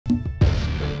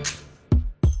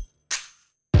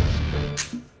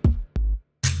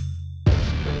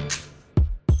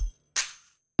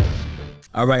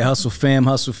All right, Hustle Fam,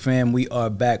 we are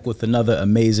back with another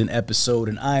amazing episode,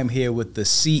 and I am here with the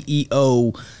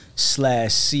CEO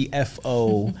slash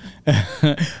CFO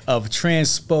of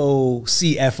Transpo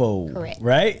CFO. Correct.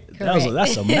 Right? Correct.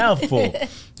 That's a mouthful.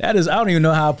 That is, I don't even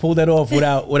know how I pulled that off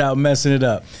without messing it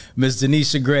up. Miss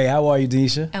DeNisha Gray, how are you,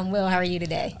 DeNisha? I'm well. How are you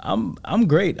today? I'm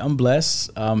great. I'm blessed.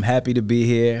 I'm happy to be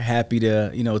here. Happy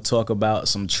to, talk about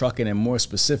some trucking, and more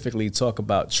specifically talk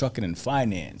about trucking and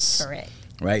finance. Correct.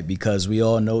 Right? Because we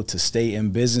all know to stay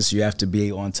in business, you have to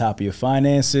be on top of your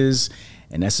finances.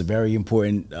 And that's a very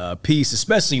important piece,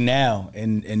 especially now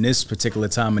in this particular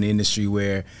time in the industry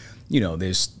where,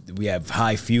 we have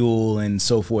high fuel and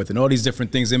so forth and all these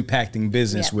different things impacting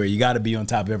business where you got to be on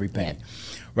top of every penny.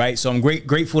 Right. So I'm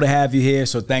grateful to have you here.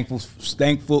 So thank you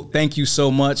so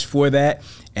much for that.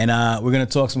 And we're going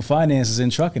to talk some finances in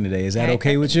trucking today. Is that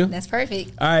okay with you? That's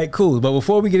perfect. All right, cool. But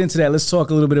before we get into that, let's talk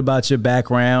a little bit about your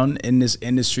background in this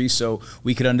industry so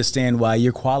we could understand why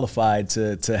you're qualified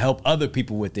to help other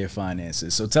people with their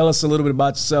finances. So tell us a little bit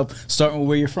about yourself, starting with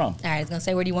where you're from. All right, I was going to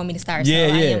say, where do you want me to start?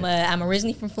 Yeah, I'm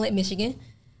originally from Flint, Michigan,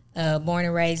 born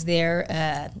and raised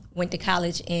there, went to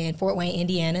college in Fort Wayne,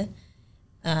 Indiana,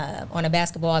 on a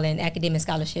basketball and academic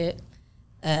scholarship.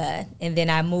 And then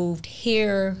I moved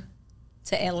here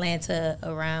to Atlanta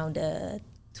around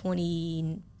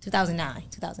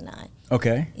 2009.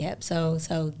 Okay. Yep.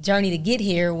 So journey to get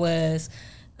here was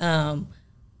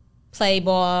play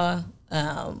ball,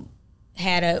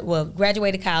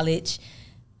 graduated college,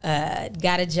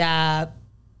 got a job.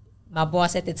 My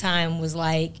boss at the time was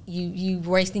like, you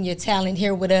wasting your talent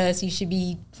here with us. You should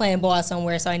be playing ball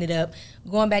somewhere. So I ended up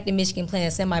going back to Michigan playing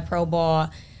semi-pro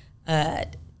ball.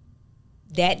 That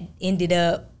ended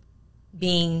up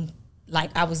being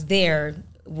like I was there,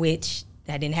 which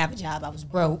I didn't have a job. I was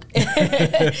broke.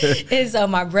 And so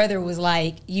my brother was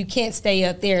like, you can't stay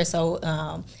up there.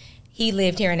 So he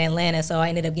lived here in Atlanta. So I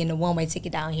ended up getting a one-way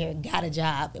ticket down here, got a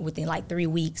job within like 3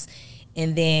 weeks.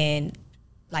 And then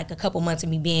like a couple months of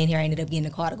me being here, I ended up getting a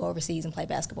call to go overseas and play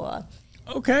basketball.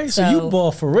 Okay, so you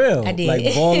ball for real. I did.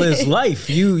 Like ball is life.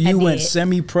 You went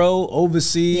semi-pro,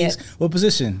 overseas. Yep. What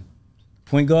position?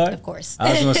 Point guard? Of course.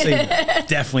 I was going to say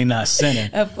definitely not center.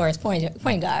 Of course, point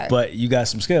guard. But you got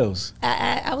some skills.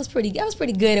 I was pretty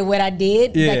good at what I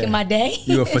did back in my day.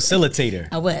 You were a facilitator.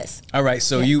 I was. All right,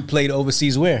 so you played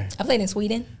overseas where? I played in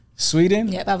Sweden. Sweden?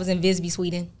 Yep, I was in Visby,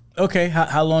 Sweden. Okay,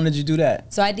 how long did you do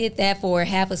that? So I did that for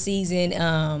half a season.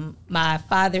 My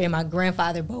father and my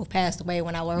grandfather both passed away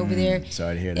when I was over there.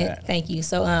 Sorry to hear that. Thank you.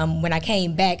 So when I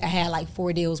came back, I had like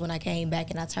 4 deals when I came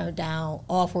back, and I turned down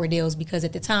all 4 deals because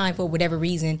at the time, for whatever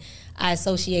reason, I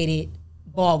associated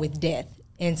ball with death.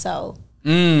 And so...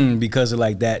 because of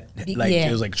like that,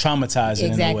 it was like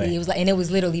traumatizing in a way. It was like, and it was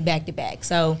literally back to back.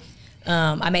 So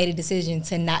I made a decision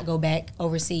to not go back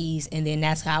overseas, and then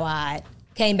that's how I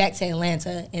came back to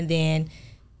Atlanta, and then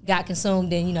got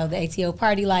consumed in, the ATL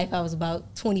party life. I was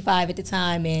about 25 at the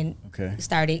time, and got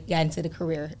into the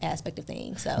career aspect of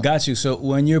things. So got you. So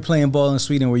when you're playing ball in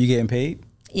Sweden, were you getting paid?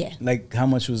 Yeah. Like how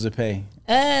much was the pay?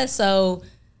 So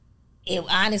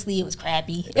honestly, it was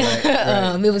crappy.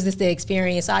 Right. It was just the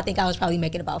experience. So I think I was probably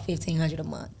making about $1,500 a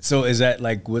month. So is that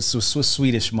like what's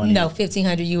Swedish money? No,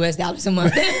 $1,500 US a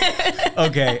month.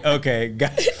 Okay,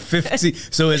 got 50.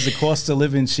 So is the cost of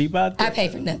living cheap out there? I pay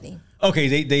for nothing.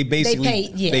 Okay, they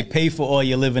basically they pay for all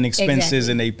your living expenses,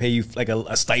 and they pay you like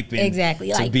a stipend.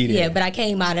 To be there. Yeah, but I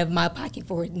came out of my pocket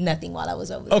for nothing while I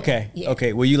was over there.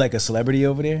 Okay. Were you like a celebrity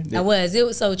over there? I was. It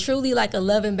was so truly like a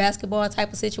love and basketball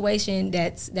type of situation.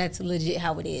 That's legit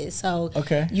how it is. So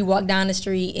you walk down the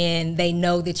street and they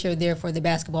know that you're there for the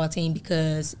basketball team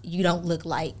because you don't look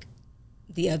like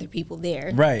the other people there.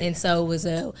 Right. And so it was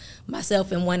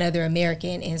myself and one other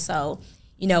American, and so.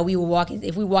 We were walking.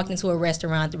 If we walked into a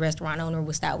restaurant, the restaurant owner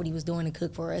would stop what he was doing and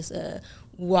cook for us.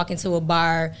 We walk into a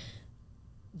bar,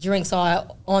 drinks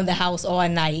all on the house all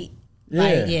night.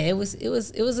 Yeah, it was a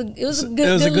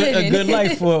good a good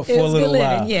life for a little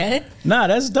while. Yeah. Nah,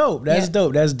 that's dope. That's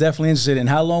dope. That's definitely interesting. And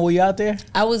how long were you out there?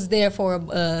 I was there for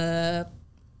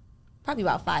probably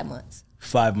about 5 months.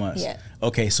 5 months. Yeah.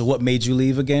 Okay, so what made you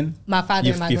leave again? My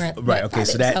father and my grandfather. Right. Okay,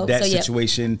 so that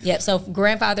situation. Yep. So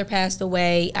grandfather passed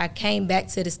away. I came back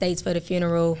to the States for the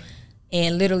funeral,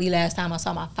 and literally last time I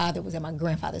saw my father was at my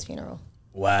grandfather's funeral.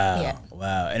 Wow. Yeah.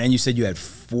 Wow. And then you said you had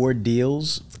 4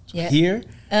 deals here?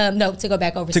 No, to go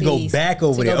back overseas. To go back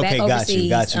over there. Okay, got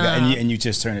you. And you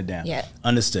just turned it down. Yeah.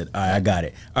 Understood. All right, I got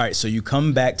it. All right, so you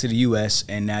come back to the U.S.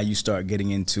 and now you start getting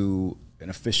into an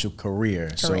official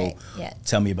career. Correct. So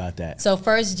tell me about that. So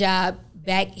first job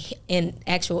back in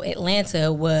actual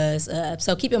Atlanta was,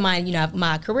 so keep in mind,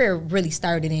 my career really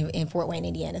started in Fort Wayne,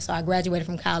 Indiana. So I graduated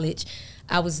from college.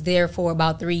 I was there for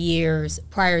about 3 years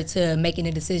prior to making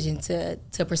a decision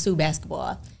to pursue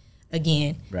basketball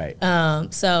again. Right.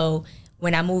 So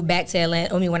when I moved back to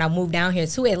Atlanta, when I moved down here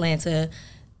to Atlanta,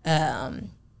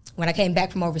 when I came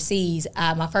back from overseas,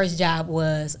 my first job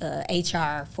was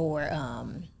HR for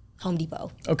Home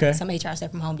Depot. Okay. Some HR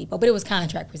stuff from Home Depot, but it was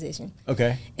contract position.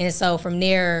 Okay. And so from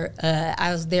there,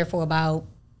 I was there for about,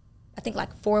 I think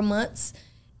like 4 months.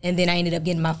 And then I ended up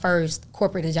getting my first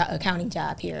corporate accounting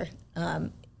job here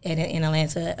in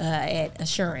Atlanta at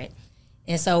Assurant.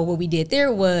 And so what we did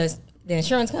there was the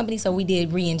insurance company, so we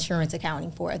did reinsurance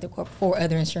accounting for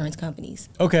other insurance companies.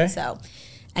 Okay. So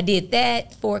I did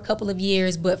that for a couple of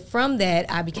years, but from that,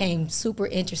 I became super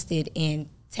interested in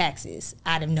taxes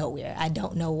out of nowhere. I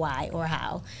don't know why or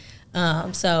how.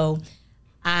 So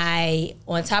I,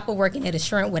 on top of working at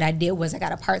Assurant, what I did was I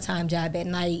got a part-time job at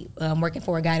night working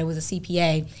for a guy that was a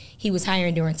CPA. He was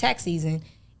hiring during tax season,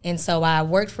 and so I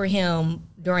worked for him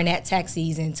during that tax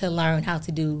season to learn how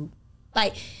to do,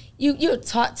 like, you're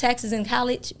taught taxes in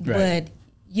college, right, but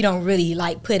you don't really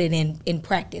like put it in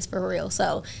practice for real.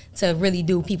 So to really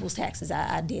do people's taxes,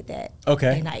 I did that.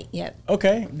 Okay. At night. Yep.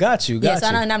 Okay. Got you. So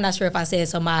I'm not sure if I said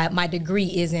so. My degree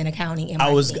is in accounting and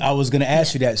marketing. I was going to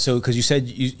ask you that. So because you said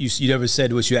you never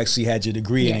said what you actually had your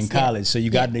degree in college. So you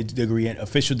got a degree, an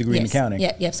official degree in accounting.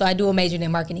 Yep. So I do a major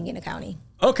in marketing and accounting.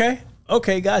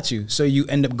 Okay, got you. So you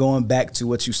end up going back to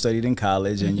what you studied in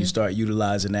college, and you start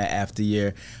utilizing that after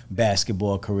your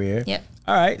basketball career. Yep.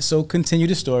 All right, so continue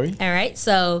the story. All right,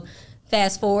 so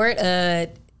fast forward,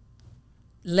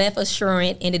 left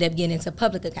Assurant, ended up getting into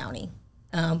public accounting,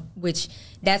 which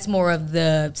that's more of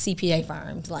the CPA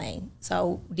firm's lane.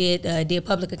 So did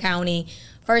public accounting.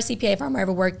 First CPA firm I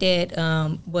ever worked at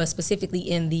was specifically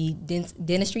in the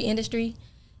dentistry industry.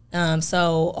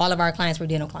 So all of our clients were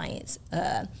dental clients.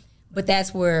 But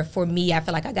that's where, for me, I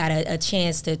feel like I got a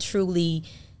chance to truly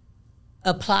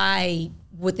apply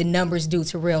what the numbers do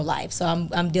to real life. So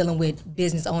I'm dealing with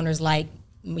business owners like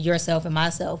yourself and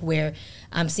myself, where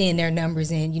I'm seeing their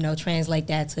numbers and, translate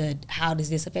that to how does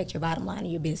this affect your bottom line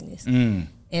of your business. And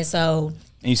so...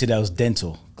 And you said that was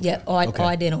dental. Yeah, all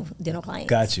dental clients.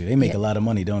 Got you. They make a lot of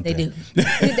money, don't they? They do.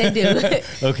 They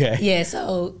do. Okay. Yeah,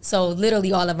 so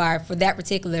literally all of for that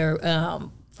particular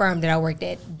firm that I worked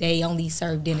at, they only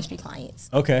serve dentistry clients.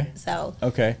 Okay. So.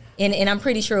 Okay. And I'm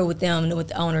pretty sure with the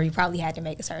owner, you probably had to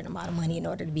make a certain amount of money in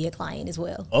order to be a client as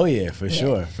well. Oh yeah, for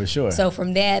sure. So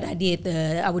from that,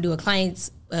 I would do a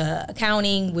client's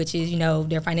accounting, which is,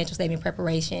 their financial statement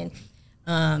preparation.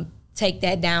 Take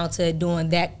that down to doing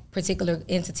that particular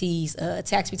entity's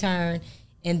tax return,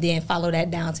 and then follow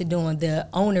that down to doing the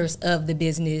owners of the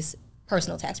business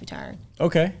personal tax return.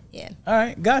 Okay. Yeah. All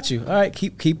right. Got you. All right.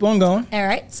 Keep on going. All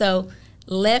right. So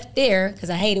left there because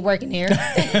I hated working there.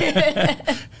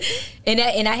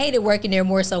 and I hated working there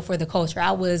more so for the culture.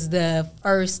 I was the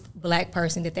first black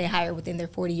person that they hired within their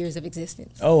 40 years of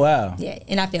existence. Oh, wow. Yeah.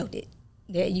 And I felt it.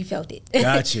 Yeah, you felt it.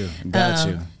 Got you.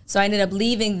 So I ended up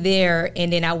leaving there,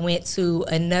 and then I went to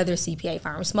another CPA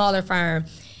firm, smaller firm,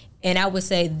 and I would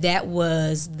say that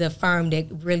was the firm that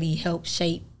really helped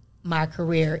shape my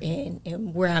career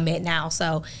and where I'm at now.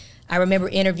 So I remember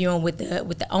interviewing with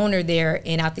the owner there,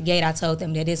 and out the gate I told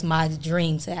them that it's my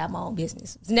dream to have my own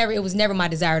business. It was never my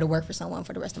desire to work for someone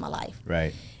for the rest of my life.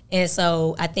 Right. And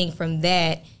so I think from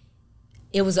that,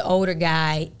 it was an older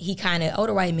guy.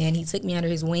 Older white man. He took me under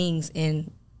his wings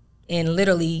and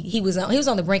literally he was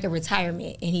on the brink of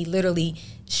retirement, and he literally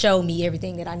showed me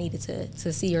everything that I needed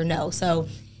to see or know. So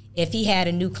if he had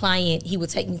a new client, he would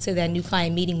take me to that new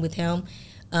client meeting with him.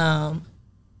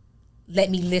 Let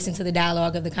me listen to the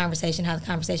dialogue of the conversation, how the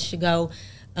conversation should go.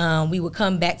 We would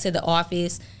come back to the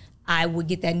office. I would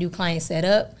get that new client set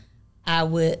up. I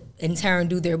would, in turn,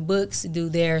 do their books,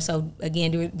 doing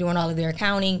all of their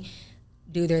accounting,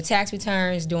 do their tax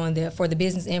returns, for the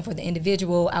business and for the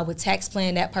individual. I would tax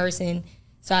plan that person.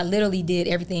 So I literally did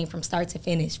everything from start to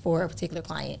finish for a particular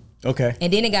client. Okay.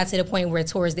 And then it got to the point where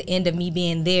towards the end of me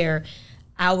being there,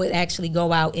 I would actually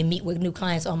go out and meet with new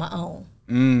clients on my own.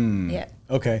 Yeah.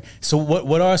 Okay. So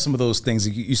what are some of those things?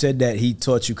 You said that he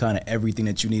taught you kind of everything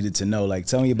that you needed to know. Like,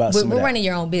 tell me about some of that. We're running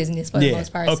your own business for the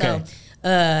most part. Okay.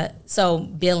 So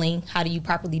billing, how do you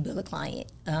properly bill a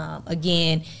client?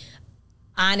 Again,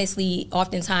 honestly,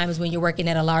 oftentimes when you're working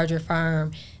at a larger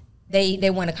firm, they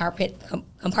want to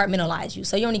compartmentalize you.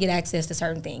 So you only get access to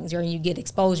certain things, or you get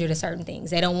exposure to certain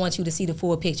things. They don't want you to see the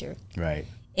full picture. Right.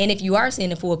 And if you are seeing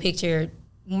the full picture,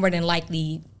 more than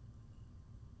likely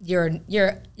you're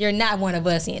not one of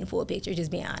us seeing the full picture,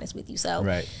 just being honest with you. So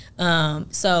right.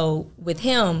 So with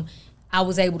him, I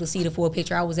was able to see the full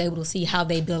picture. I was able to see how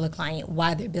they bill a client,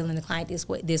 why they're billing the client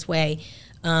this way.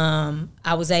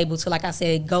 I was able to, like I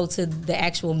said, go to the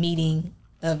actual meeting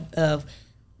of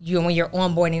you when you're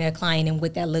onboarding a client and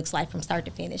what that looks like from start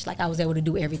to finish. Like I was able to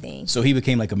do everything. So he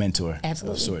became like a mentor,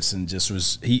 absolutely, of sorts, and just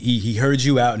was he heard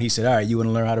you out and he said, "All right, you want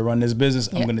to learn how to run this business?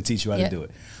 I'm going to teach you how to do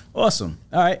it." Awesome.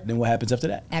 All right, then what happens after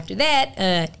that? After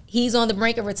that, he's on the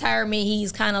brink of retirement.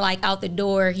 He's kind of like out the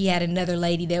door. He had another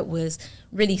lady that was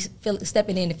really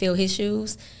stepping in to fill his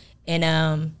shoes,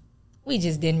 and we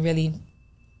just didn't really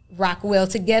rock well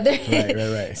together.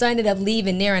 Right. So I ended up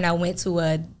leaving there, and I went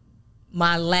to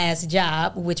my last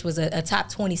job, which was a top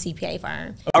 20 CPA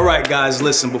firm. All right, guys,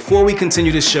 listen, before we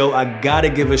continue the show, I gotta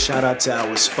give a shout out to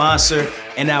our sponsor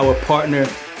and our partner,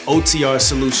 OTR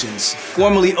Solutions,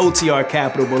 formerly OTR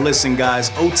Capital. But listen, guys,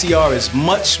 OTR is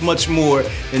much, much more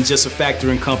than just a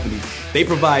factoring company. They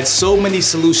provide so many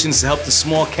solutions to help the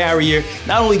small carrier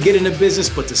not only get into business,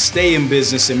 but to stay in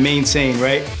business and maintain,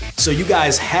 right? So you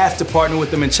guys have to partner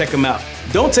with them and check them out.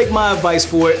 Don't take my advice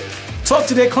for it. Talk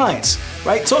to their clients,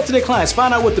 right? Talk to their clients.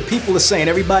 Find out what the people are saying.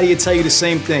 Everybody will tell you the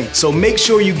same thing. So make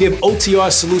sure you give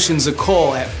OTR Solutions a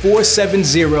call at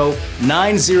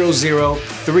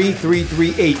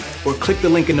 470-900-3338 or click the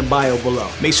link in the bio below.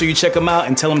 Make sure you check them out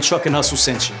and tell them Truck and Hustle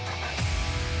sent you.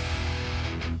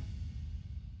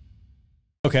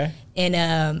 Okay.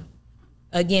 And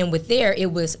again, with there,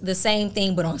 it was the same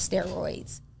thing but on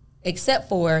steroids, except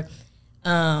for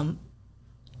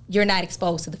you're not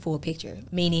exposed to the full picture,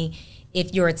 meaning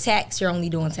if you're a tax, you're only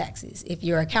doing taxes. If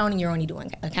you're accounting, you're only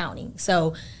doing accounting.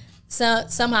 So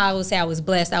somehow I would say I was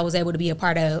blessed. I was able to be a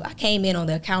part of, I came in on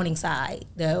the accounting side,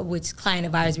 which client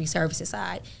advisory services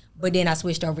side, but then I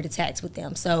switched over to tax with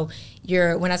them. So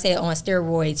when I say on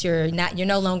steroids, you're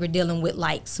no longer dealing with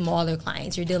like smaller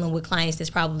clients. You're dealing with clients that's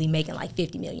probably making like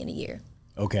 $50 million a year.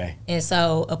 Okay. And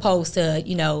so opposed to,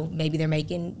 maybe they're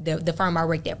making, the firm I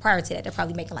worked at prior to that, they're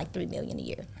probably making like $3 million a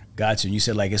year. Gotcha. And you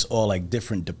said like it's all like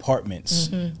different departments.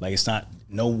 Mm-hmm. Like it's not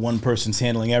no one person's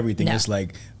handling everything. No. It's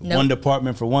like one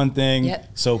department for one thing,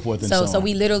 so forth and so on. So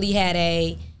we literally had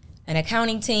an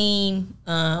accounting team.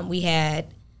 We had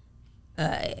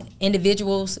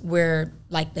individuals where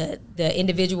like the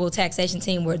individual taxation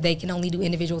team where they can only do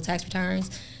individual tax returns.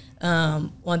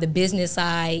 On the business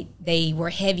side, they were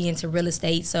heavy into real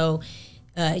estate. So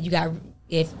they had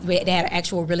an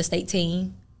actual real estate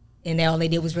team, and all they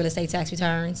did was real estate tax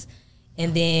returns.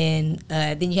 And then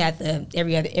you had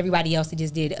everybody else that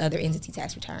just did other entity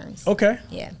tax returns. Okay.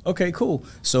 Yeah. Okay, cool.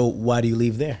 So why do you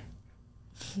leave there?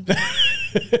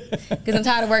 Because I'm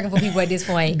tired of working for people at this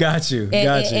point. Got you.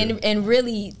 And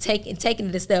really taking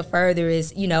it a step further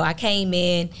is, I came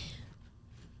in.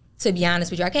 To be honest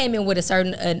with you, I came in with a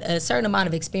certain amount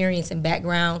of experience and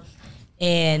background,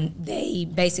 and they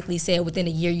basically said within a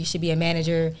year you should be a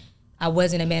manager. I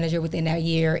wasn't a manager within that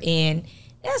year, and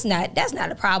that's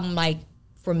not a problem. Like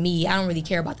for me, I don't really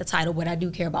care about the title, but I do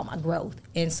care about my growth.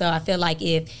 And so I feel like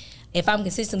if I'm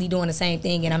consistently doing the same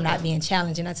thing and I'm not being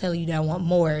challenged, and I tell you that I want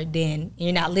more, then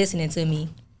you're not listening to me.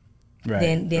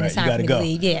 Right, then it's time for me to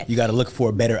leave. Yeah, you got to look for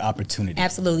a better opportunity.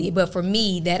 Absolutely, but for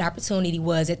me, that opportunity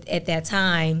was at that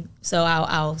time. So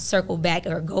I'll circle back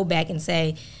or go back and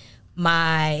say,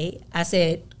 I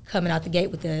said coming out the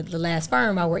gate with the last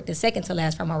firm I worked, the second to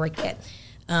last firm I worked at.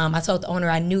 I told the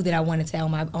owner I knew that I wanted to own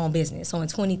my own business. So in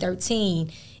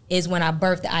 2013 is when I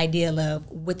birthed the idea of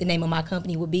what the name of my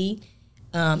company would be.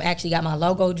 Actually got my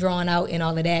logo drawn out and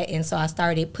all of that, and so I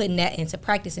started putting that into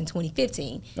practice in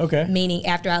 2015. Okay. Meaning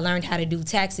after I learned how to do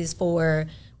taxes for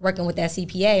working with that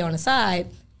CPA on the side,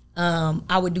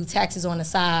 I would do taxes on the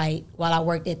side while I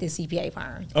worked at this CPA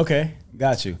firm. Okay,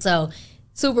 got you. So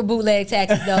super bootleg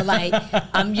taxes though, like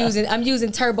I'm using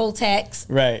TurboTax.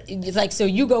 Right. It's like, so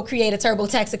you go create a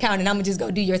TurboTax account and I'm gonna just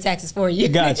go do your taxes for you.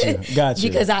 Got you.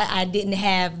 Because I didn't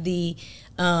have the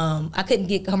I couldn't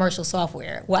get commercial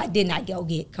software. Well, I did not go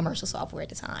get commercial software at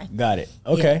the time. Got it.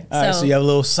 Okay. Yeah. All right. So you have a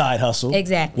little side hustle.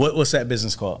 Exactly. What's that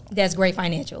business called? That's Great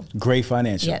Financial. Great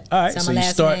Financial. Yep. All right. So you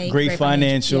start Great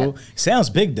Financial. Yep. Sounds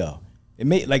big though. It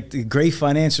made like the Great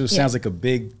Financial sounds like a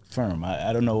big firm.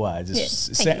 I don't know why. It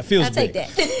just it feels big. I'll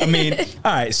take that. I mean,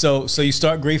 all right. So you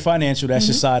start Great Financial. That's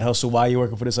your side hustle while you're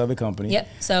working for this other company. Yep.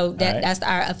 So that's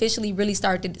I officially really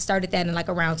started that in like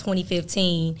around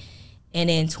 2015. And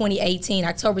in 2018,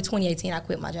 October 2018, I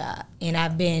quit my job,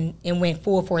 and went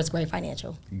full force Great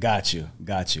Financial. Got you.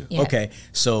 Yeah. Okay,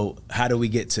 so how do we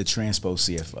get to Transpo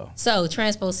CFO? So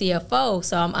Transpo CFO.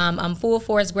 So I'm full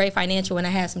force Great Financial, and I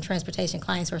have some transportation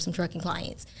clients or some trucking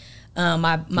clients.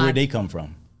 Where'd they come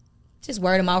from? Just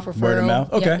word of mouth referral. Word of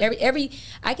mouth. Okay. Yeah, every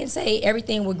I can say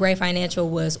everything with Gray Financial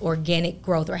was organic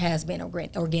growth or has been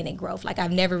organic growth. Like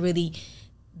I've never really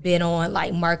been on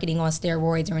like marketing on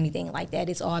steroids or anything like that.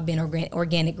 It's all been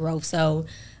organic growth. So,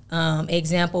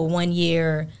 example, one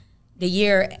year,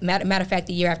 matter of fact,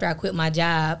 the year after I quit my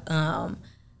job,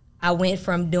 I went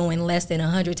from doing less than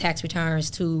 100 tax returns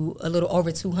to a little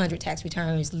over 200 tax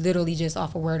returns, literally just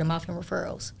off of word of mouth and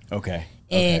referrals. Okay.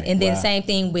 And then same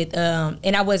thing with,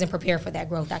 and I wasn't prepared for that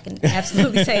growth. I can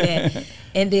absolutely say that.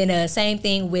 And then same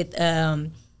thing with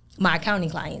my accounting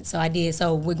clients.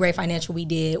 So with Great Financial, we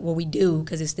did what we do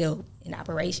because it's still in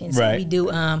operation. So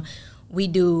we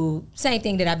do same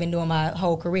thing that I've been doing my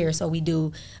whole career. So we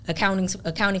do accounting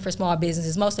for small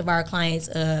businesses. Most of our clients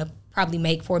probably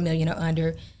make $4 million or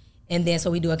under. And then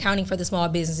so we do accounting for the small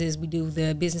businesses. We do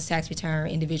the business tax return,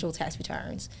 individual tax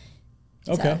returns.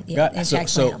 Okay.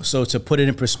 So to put it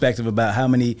in perspective, about how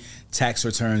many tax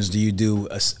returns do you do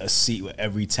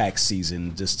every tax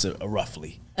season, just to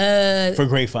roughly? For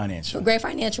Great Financial. For Great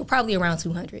Financial, probably around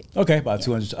 200. Okay, about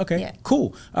 200. Okay,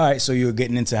 cool. All right, so you're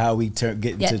getting into how we get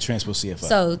into Transpo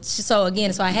CFO. So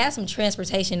again, I had some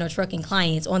transportation or trucking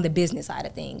clients on the business side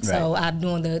of things. Right. So I'm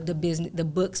doing the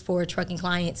books for trucking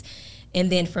clients. And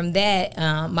then from that,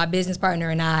 my business partner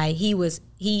and I,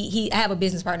 I have a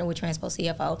business partner with Transpo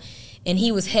CFO, and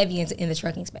he was heavy in the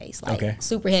trucking space,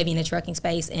 super heavy in the trucking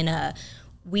space. And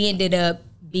we ended up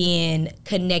being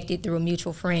connected through a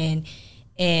mutual friend.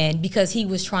 And because he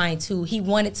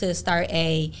wanted to start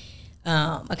a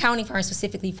accounting firm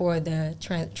specifically for the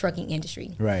trucking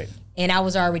industry. Right. And I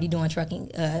was already doing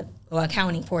trucking or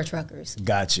accounting for truckers.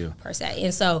 Got you. Per se.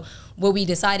 And so what we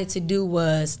decided to do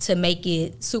was to make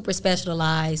it super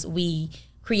specialized. We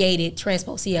created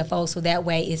Transpo CFO so that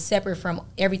way it's separate from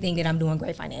everything that I'm doing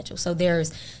Great Financial. So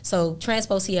Transpo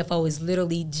CFO is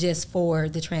literally just for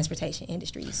the transportation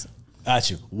industries. Got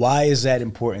you. Why is that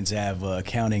important to have an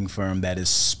accounting firm that is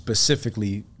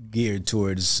specifically geared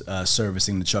towards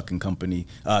servicing the trucking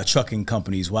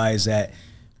companies? Why is that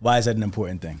an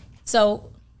important thing? So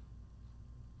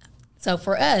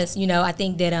for us, I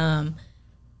think that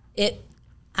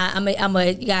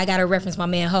I gotta reference my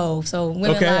man Hove. So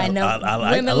women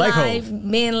lie,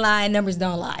 men lie, numbers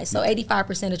don't lie. So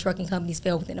 85% of trucking companies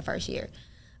fail within the first year.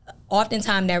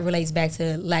 Oftentimes that relates back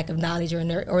to lack of knowledge or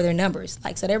their numbers.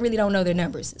 So they really don't know their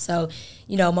numbers. So,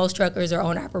 most truckers are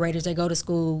owner operators. They go to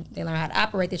school, they learn how to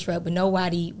operate the truck, but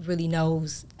nobody really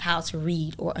knows how to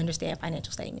read or understand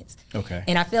financial statements. Okay.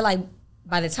 And I feel like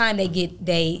by the time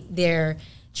they're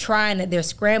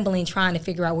scrambling, trying to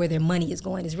figure out where their money is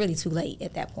going, it's really too late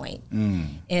at that point.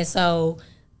 And so,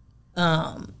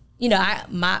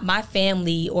 my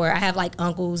family, or I have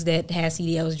uncles that have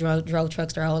CDLs, drove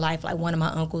trucks their whole life. Like one of my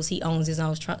uncles, he owns his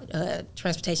own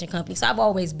transportation company. So I've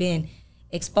always been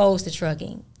exposed to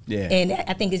trucking. Yeah. And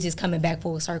I think it's just coming back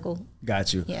full circle.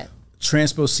 Got you. Yeah.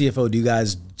 Transpo CFO, do you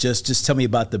guys just tell me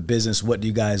about the business? What do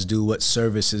you guys do? What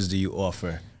services do you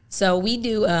offer? So we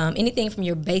do anything from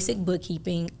your basic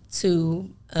bookkeeping to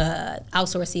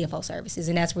outsource CFO services,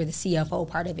 and that's where the CFO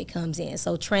part of it comes in.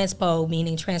 So Transpo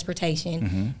meaning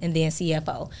transportation, and then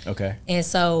CFO. Okay. And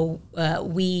so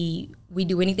we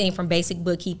do anything from basic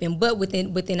bookkeeping, but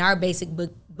within our basic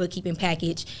bookkeeping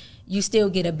package, you still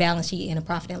get a balance sheet and a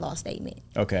profit and loss statement.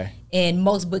 Okay. And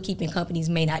most bookkeeping companies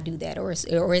may not do that, or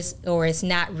it's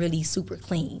not really super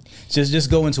clean.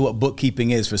 Just go into what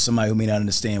bookkeeping is for somebody who may not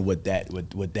understand what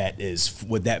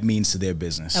that means to their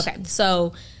business. Okay.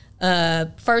 So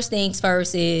first things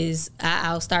first is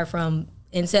I'll start from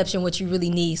inception, what you really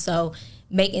need. So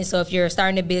if you're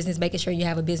starting a business, making sure you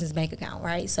have a business bank account,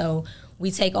 right? So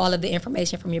we take all of the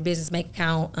information from your business bank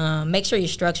account, make sure you're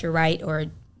structured right or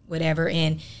whatever,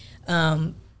 and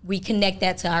we connect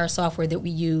that to our software that we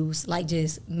use, like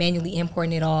just manually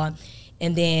importing it all,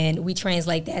 and then we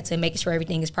translate that to making sure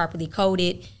everything is properly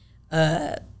coded,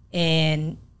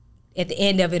 and at the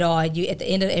end of it all, at the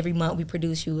end of every month, we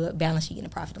produce you a balance sheet and a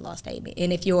profit and loss statement.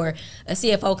 And if you're a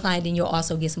CFO client, then you'll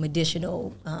also get some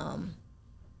additional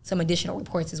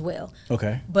reports as well.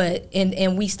 Okay. But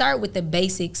and we start with the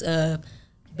basics of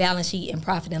balance sheet and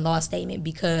profit and loss statement,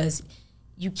 because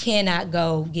you cannot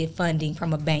go get funding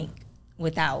from a bank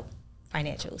without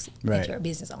financials if you're a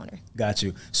business owner. Got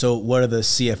you. So what are the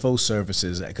CFO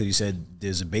services? Because you said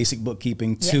there's a basic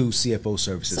bookkeeping to CFO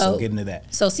services. So get into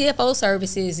that. So CFO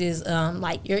services is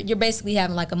you're basically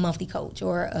having like a monthly coach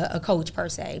or a coach per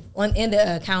se in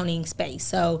the accounting space.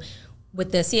 So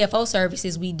with the CFO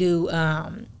services, we do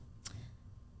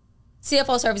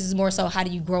CFO services more so how do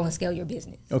you grow and scale your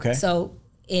business. Okay. So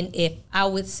if I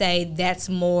would say that's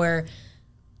more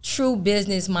true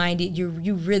business minded, you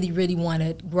really, really want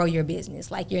to grow your business.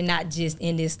 Like, you're not just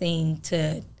in this thing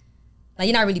to, like,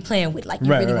 you're not really playing with, like, you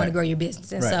really want to grow your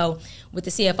business. And so with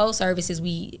the CFO services,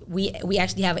 we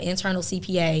actually have an internal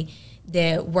CPA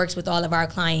that works with all of our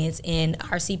clients, and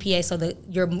our CPA, so that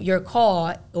your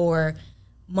call or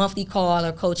monthly call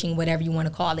or coaching, whatever you want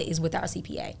to call it, is with our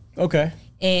CPA. Okay.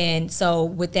 And so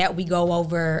with that, we go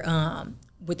over,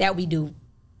 we do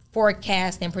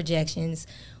forecast and projections.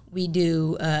 We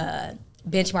do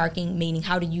benchmarking, meaning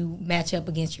how do you match up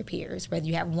against your peers, whether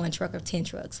you have 1 truck or 10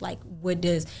 trucks. Like,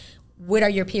 what are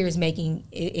your peers making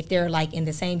if they're like in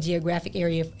the same geographic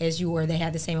area as you, or they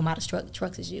have the same amount of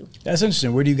trucks as you? That's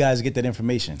interesting. Where do you guys get that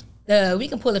information? We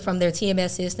can pull it from their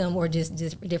TMS system or just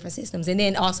different systems. And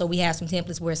then also we have some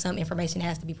templates where some information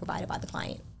has to be provided by the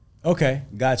client. Okay,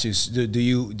 got you. So do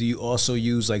you also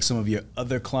use like some of your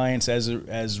other clients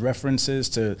as references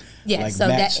to like so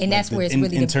match, that's where it's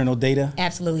really internal data?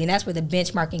 Absolutely, and that's where the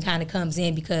benchmarking kind of comes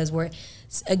in, because we're,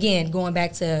 again, going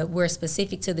back to, we're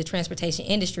specific to the transportation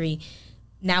industry.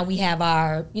 Now we have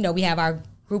our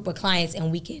group of clients,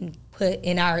 and we can put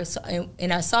in our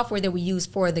software that we use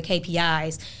for the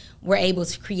KPIs, we're able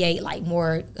to create like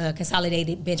more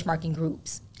consolidated benchmarking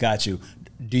groups. Got you.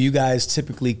 Do you guys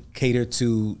typically cater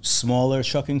to smaller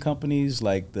trucking companies,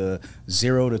 like the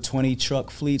 0 to 20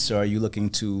 truck fleets, or are you looking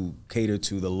to cater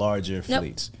to the larger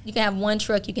fleets? You can have 1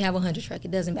 truck, you can have 100 truck. It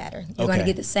doesn't matter. You're going to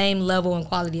get the same level and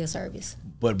quality of service.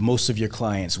 But most of your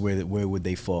clients, where would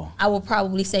they fall? I will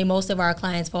probably say most of our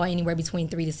clients fall anywhere between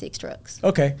 3 to 6 trucks.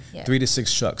 Okay, 3 to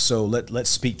 6 trucks. So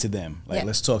let's speak to them. Like,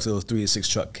 let's talk to those 3 to 6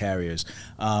 truck carriers.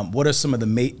 What are some of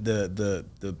the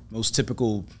most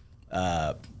typical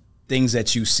things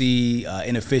that you see,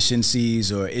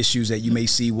 inefficiencies or issues that you may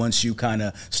see once you kind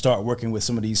of start working with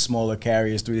some of these smaller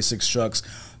carriers, 3 to 6 trucks?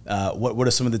 What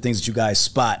are some of the things that you guys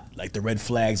spot, like the red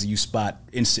flags that you spot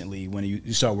instantly when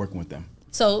you start working with them?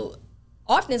 So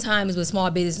oftentimes with small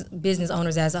business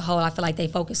owners as a whole, I feel like they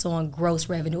focus on gross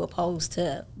revenue opposed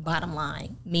to bottom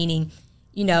line, meaning,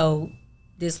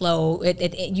 this low,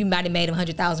 you might have made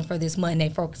 $100,000 for this month, and they're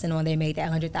focusing on they made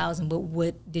that $100,000, but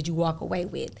what did you walk away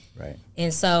with? Right.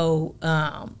 And so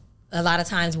a lot of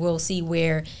times we'll see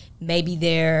where maybe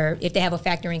if they have a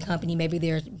factoring company, maybe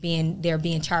they're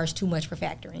being charged too much for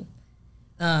factoring,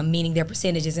 meaning their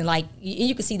percentages, and like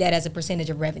you can see that as a percentage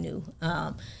of revenue.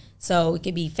 So it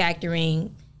could be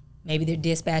factoring, maybe their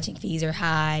dispatching fees are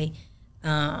high,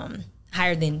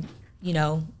 higher than,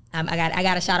 I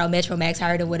got to shout out Metro Max,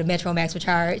 higher than what a Metro Max would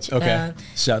charge. Okay,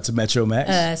 shout to Metro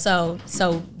Max. So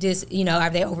just, are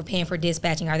they overpaying for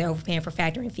dispatching? Are they overpaying for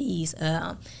factoring fees?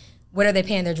 What are they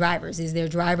paying their drivers? Is their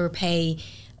driver pay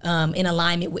in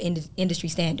alignment with industry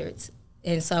standards?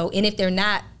 And if they're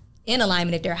not in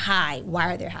alignment, if they're high,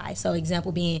 why are they high? So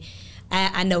example being,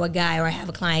 I know a guy, or I have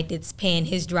a client that's paying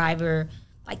his driver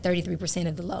like 33%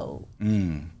 of the load.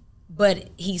 But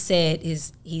he said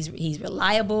he's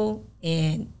reliable,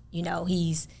 and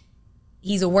he's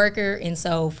a worker, and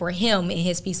so for him and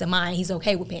his peace of mind, he's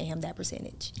okay with paying him that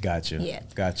percentage. Gotcha. Yeah.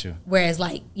 Gotcha. Whereas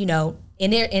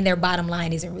and their bottom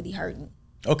line isn't really hurting.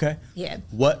 Okay. Yeah.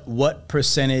 What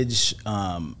percentage?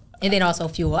 And then also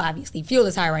fuel, obviously. Fuel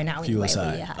is high right now. Fuel is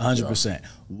high, 100%.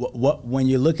 What when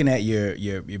you're looking at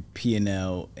your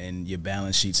P&L and your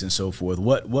balance sheets and so forth,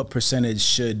 what percentage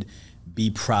should be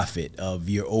profit of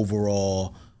your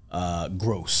overall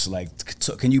gross? Like,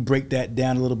 can you break that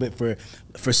down a little bit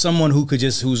for someone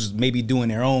who's maybe doing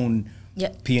their own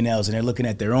P&Ls, and they're looking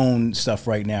at their own stuff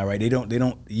right now, right? They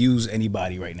don't use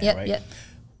anybody right now, right? Yep.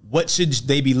 What should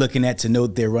they be looking at to know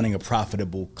that they're running a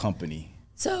profitable company?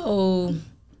 So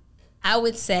I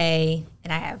would say,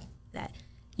 and I have that,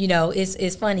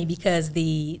 it's funny because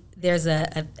there's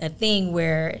a thing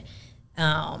where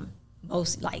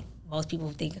most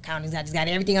people think accounting's I just got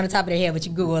everything on the top of their head, but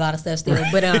you Google a lot of stuff still.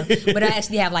 But I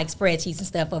actually have like spreadsheets and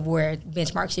stuff of where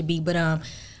benchmarks should be. But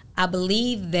I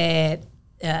believe that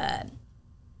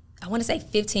I want to say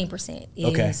 15%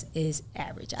 is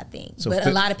average, I think. So but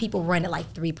a lot of people run at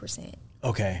like 3%.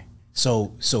 Okay.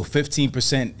 So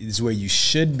 15% is where you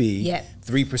should be. Yep.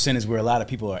 3% is where a lot of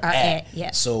people are at.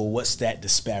 Yep. So what's that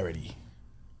disparity?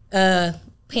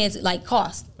 Like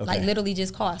cost, like literally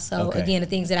just cost. So again, the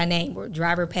things that I named were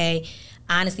driver pay.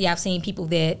 Honestly, I've seen people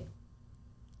that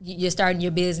you're starting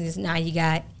your business now.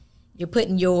 You're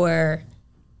putting your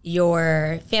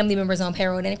family members on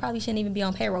payroll, and they probably shouldn't even be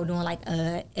on payroll doing like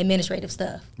administrative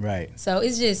stuff. Right. So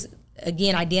it's just,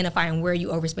 again, identifying where you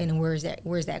overspend and where's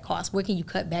that cost. Where can you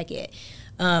cut back at?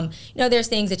 There's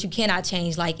things that you cannot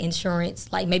change, like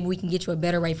insurance. Like maybe we can get you a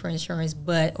better rate for insurance,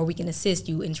 or we can assist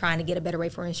you in trying to get a better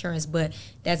rate for insurance, but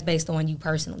that's based on you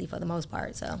personally for the most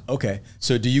part. So okay,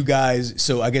 so do you guys?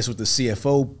 So I guess with the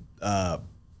CFO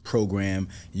program,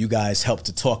 you guys help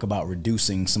to talk about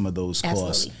reducing some of those costs.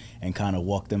 Absolutely. And kind of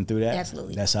walk them through that?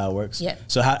 Absolutely. That's how it works? Yeah.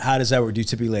 So how does that work? Do you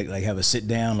typically like have a sit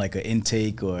down, like an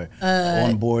intake or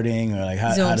onboarding, or like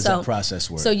how does that process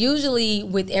work? So usually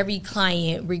with every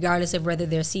client, regardless of whether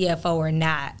they're CFO or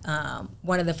not,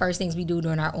 one of the first things we do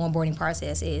during our onboarding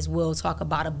process is we'll talk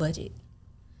about a budget.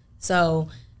 So,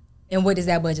 and what does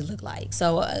that budget look like?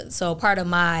 So part of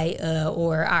my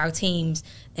or our team's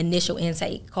initial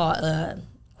intake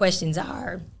questions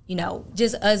are,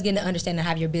 just us getting to understand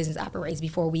how your business operates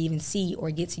before we even see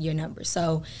or get to your numbers.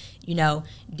 So,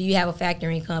 do you have a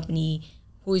factoring company?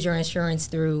 Who's your insurance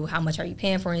through? How much are you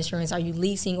paying for insurance? Are you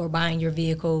leasing or buying your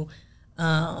vehicle?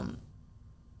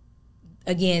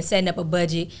 Again, setting up a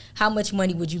budget. How much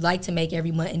money would you like to make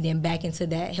every month, and then back into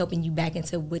that, helping you back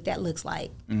into what that looks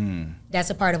like. That's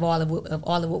a part of all of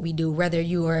what we do. Whether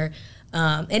you are,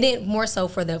 and then more so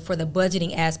for the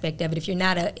budgeting aspect of it. If you're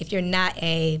not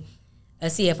a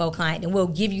CFO client, and we'll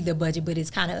give you the budget, but it's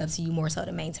kind of up to you more so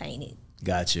to maintain it.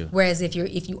 Got you. Whereas if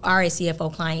you are a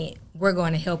CFO client, we're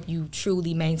going to help you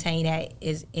truly maintain that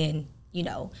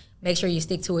make sure you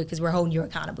stick to it, because we're holding you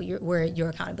accountable. We're your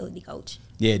accountability coach.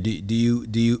 Yeah. Do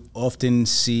you often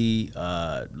see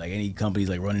like any companies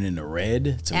like running in the red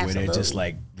to Absolutely. where they're just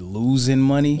like losing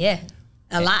money? Yeah.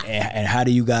 A lot. And how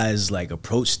do you guys like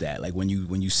approach that? Like when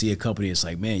you see a company, it's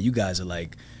like, man, you guys are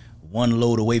like one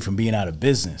load away from being out of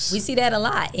business. We see that a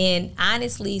lot. And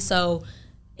honestly, so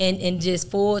in just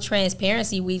full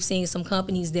transparency, we've seen some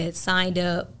companies that signed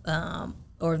up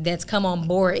or that's come on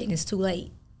board and it's too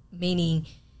late. Meaning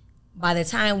by the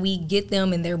time we get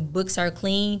them and their books are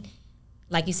clean,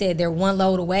 like you said, they're one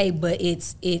load away, but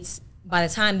it's by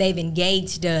the time they've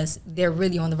engaged us, they're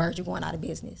really on the verge of going out of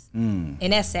business. And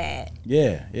that's sad.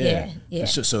 Yeah.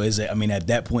 So is it, at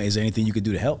that point, is there anything you could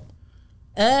do to help?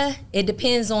 It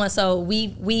depends on, so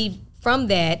we've from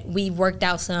that, we've worked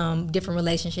out some different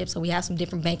relationships. So we have some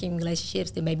different banking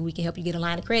relationships that maybe we can help you get a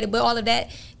line of credit, but all of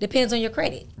that depends on your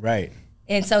credit. Right.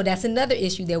 And so that's another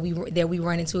issue that we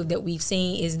run into, that we've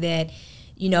seen, is that,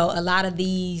 a lot of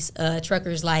these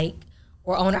truckers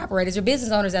or owner operators or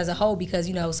business owners as a whole,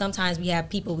 because, sometimes we have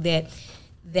people that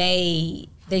they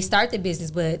start the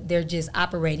business, but they're just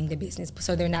operating the business.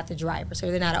 So they're not the driver. So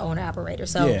they're not an owner operator.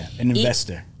 So yeah, an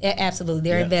investor. Absolutely.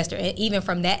 They're an investor. And even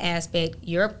from that aspect,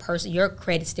 your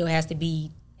credit still has to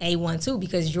be A1 too,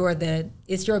 because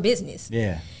it's your business.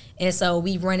 Yeah. And so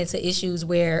we've run into issues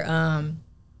where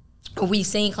we've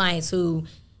seen clients who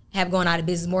have gone out of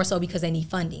business more so because they need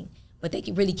funding, but they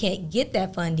really can't get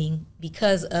that funding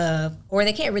or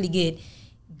they can't really get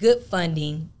good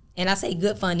funding. And I say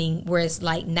good funding where it's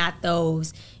like not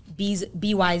those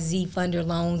BYZ funder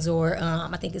loans, or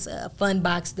I think it's a fund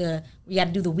box. We got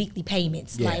to do the weekly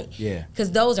payments,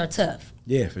 because those are tough.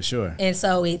 Yeah, for sure. And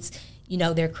so it's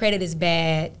their credit is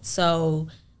bad, so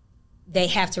they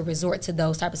have to resort to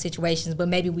those type of situations. But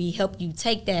maybe we help you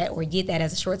take that or get that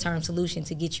as a short-term solution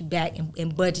to get you back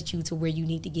and budget you to where you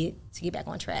need to get back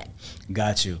on track.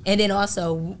 Got you. And then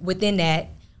also within that,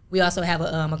 we also have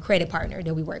a credit partner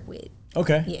that we work with.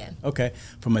 Okay. Yeah. Okay.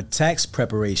 From a tax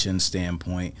preparation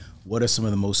standpoint, what are some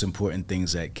of the most important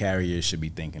things that carriers should be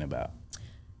thinking about?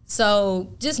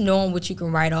 So just knowing what you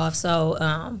can write off. So,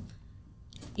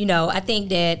 I think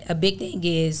that a big thing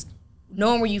is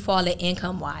knowing where you fall at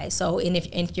income-wise. So, and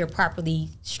if you're properly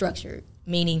structured,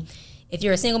 meaning if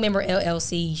you're a single-member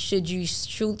LLC, should you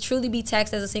truly be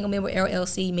taxed as a single-member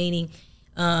LLC, meaning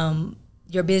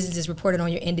your business is reported on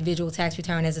your individual tax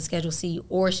return as a Schedule C,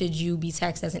 or should you be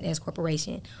taxed as an S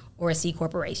corporation or a C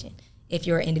corporation if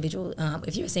you're an individual,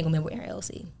 if you're a single member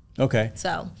LLC? Okay.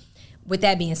 So, with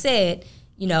that being said,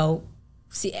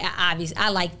 obviously I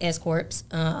like S corps,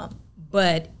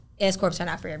 but S corps are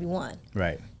not for everyone.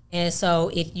 Right. And so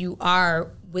if you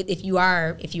are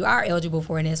eligible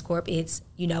for an S corp, it's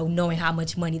knowing how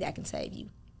much money that can save you.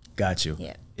 Got you.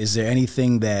 Yeah. Is there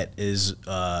anything that is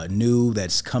new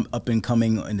that's up and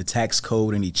coming in the tax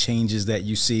code? Any changes that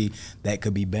you see that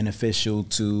could be beneficial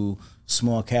to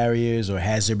small carriers, or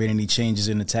has there been any changes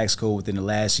in the tax code within the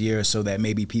last year or so that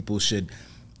maybe people should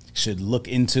look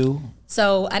into?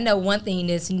 So I know one thing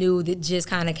that's new that just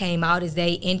kind of came out is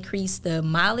they increased the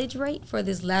mileage rate for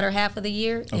this latter half of the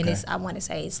year, and I want to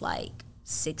say it's like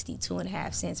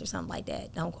 62.5 cents or something like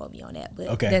that. Don't quote me on that,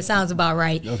 but that sounds about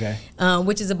right. Okay.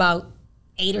 Which is about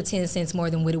 8 or 10 cents more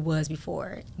than what it was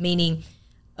before. Meaning,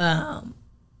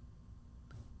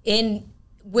 in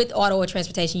with auto or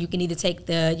transportation, you can either take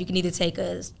a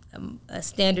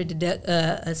standard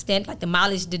like the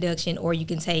mileage deduction, or you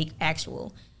can take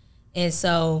actual. And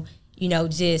so, you know,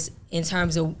 just in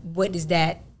terms of what does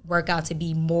that work out to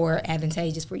be more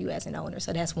advantageous for you as an owner.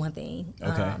 So that's one thing.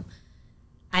 Okay.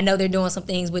 I know they're doing some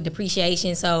things with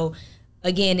depreciation. So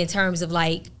again, in terms of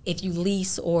like if you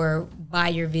lease or buy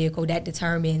your vehicle, that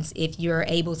determines if you're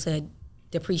able to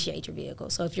depreciate your vehicle.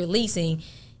 So if you're leasing,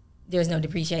 there's no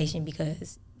depreciation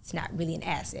because it's not really an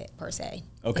asset per se.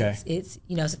 Okay. It's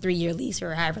you know, it's a 3-year lease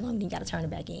or however long you got to turn it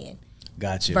back in.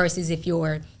 Gotcha. Versus if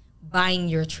you're buying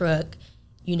your truck,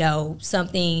 you know,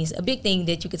 a big thing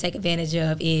that you could take advantage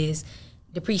of is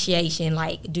depreciation.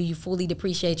 Like, do you fully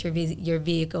depreciate your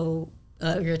vehicle,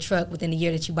 your truck within the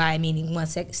year that you buy it, meaning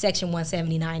Section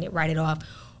 179, it write it off,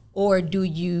 or do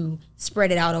you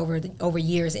spread it out over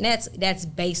years? And that's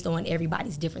based on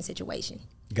everybody's different situation.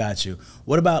 Got you.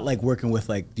 What about like working with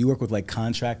do you work with like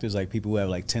contractors, like people who have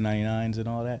like 1099s and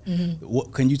all that?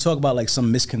 Mm-hmm. Can you talk about like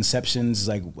some misconceptions,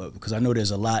 like, because I know there's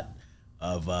a lot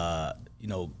of you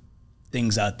know,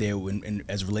 things out there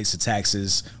as it relates to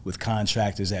taxes with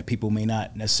contractors that people may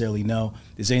not necessarily know.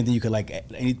 Is there anything you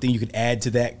could add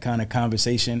to that kind of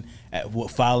conversation at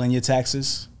filing your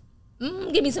taxes?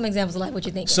 Give me some examples of like what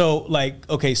you're thinking. So like,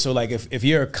 okay, so like if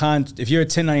you're a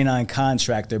 1099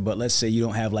 contractor, but let's say you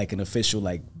don't have like an official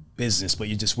like business, but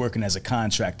you're just working as a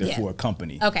contractor for a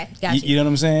company. Okay, gotcha. You know what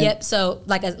I'm saying? Yep. So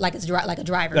like a driver. Like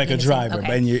a driver,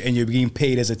 okay. And you're being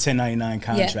paid as a 1099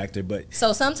 contractor, but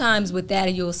so sometimes with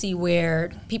that you'll see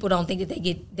where people don't think that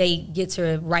they get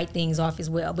to write things off as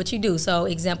well, but you do. So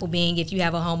example being, if you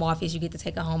have a home office, you get to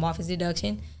take a home office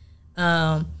deduction.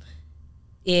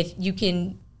 If you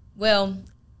can, well,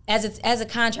 as a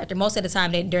contractor, most of the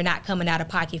time they're not coming out of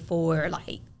pocket for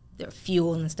like their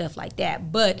fuel and stuff like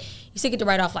that, but you still get to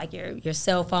write off like your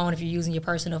cell phone if you're using your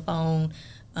personal phone,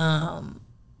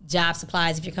 job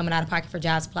supplies if you're coming out of pocket for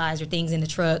job supplies or things in the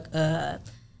truck,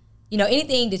 you know,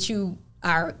 anything that you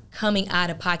are coming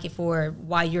out of pocket for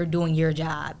while you're doing your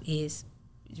job is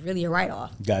really a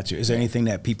write-off. Gotcha. Is there anything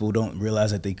that people don't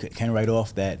realize that they can write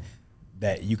off that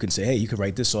you can say, hey, you could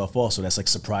write this off also, that's like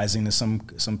surprising to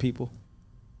some people?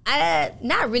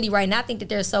 Not really right now. I think that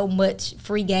there's so much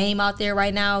free game out there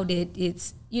right now that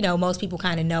it's, you know, most people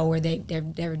kind of know where they've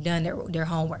done their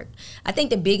homework. I think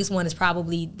the biggest one is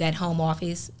probably that home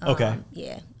office. Okay.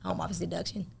 Yeah, home office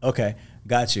deduction. Okay,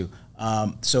 got you.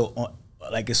 So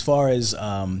like as far as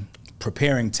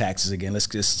preparing taxes, again, let's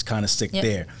just kind of stick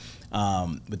there.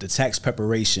 With the tax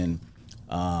preparation,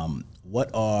 I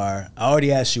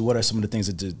already asked you what are some of the things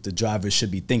that the drivers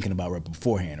should be thinking about right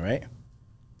beforehand, right?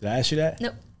 Did I ask you that?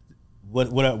 Nope. What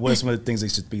are some of the things they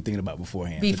should be thinking about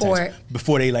beforehand?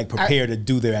 Before they like prepare to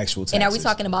do their actual taxes? And are we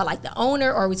talking about like the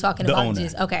owner, or are we talking about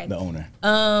just the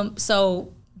owner?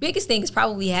 So biggest thing is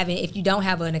probably having, if you don't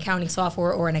have an accounting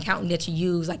software or an accountant that you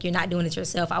use, like you're not doing it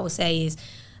yourself, I would say is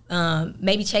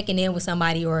maybe checking in with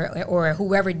somebody or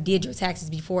whoever did your taxes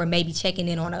before, maybe checking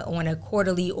in on a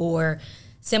quarterly or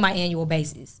semi-annual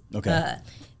basis. Okay.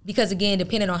 Because again,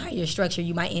 depending on how you're structured,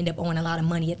 you might end up owing a lot of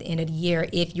money at the end of the year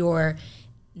if you're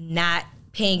not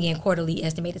paying in quarterly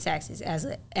estimated taxes as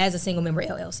a single member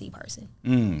LLC person.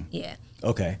 Yeah.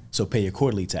 Okay. So pay your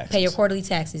quarterly taxes. Pay your quarterly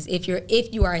taxes if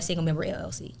you are a single member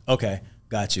LLC. Okay.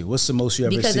 Got you. What's the most you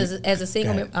ever seen? Because as a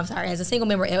single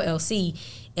member LLC,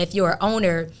 if you're an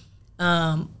owner,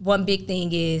 one big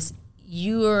thing is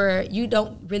you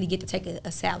don't really get to take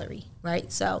a salary, right?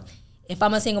 So if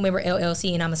I'm a single member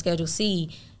LLC and I'm a Schedule C,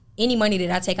 any money that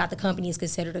I take out the company is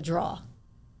considered a draw.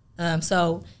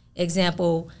 So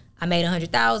example, I made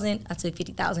 $100,000, I took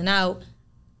 $50,000 out.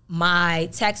 My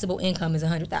taxable income is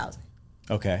 $100,000.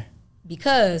 Okay.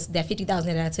 Because that $50,000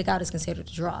 that I took out is considered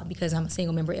a draw because I'm a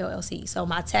single member LLC. So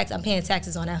I'm paying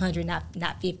taxes on that 100,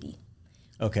 not 50.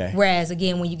 Okay. Whereas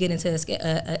again, when you get into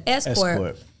a S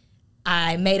corp,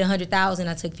 I made $100,000,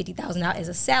 I took $50,000 out as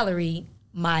a salary.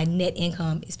 My net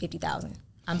income is $50,000.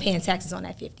 I'm paying taxes on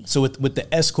that 50. So with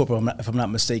the S corp, if I'm not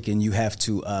mistaken, you have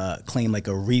to claim like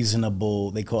a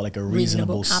reasonable. They call it like a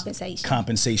reasonable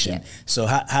compensation. Yeah. So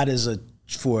how does a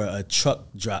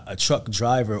truck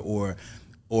driver or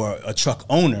a truck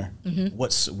owner,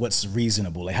 what's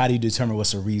reasonable? Like how do you determine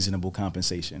what's a reasonable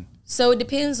compensation? So it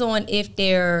depends on if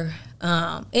they're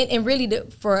and really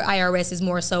for IRS is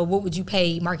more so what would you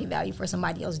pay market value for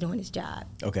somebody else doing this job?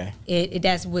 Okay,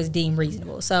 that's what's deemed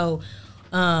reasonable. So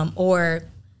or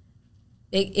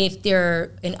if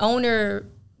they're an owner,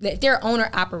 if they're an owner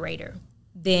operator,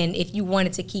 then if you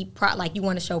wanted to keep you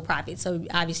want to show profit, so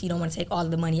obviously you don't want to take all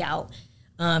of the money out.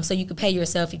 So you could pay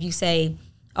yourself if you say.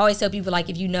 I always tell people, like,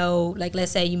 if you know, like,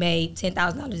 let's say you made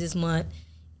 $10,000 this month,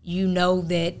 you know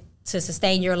that to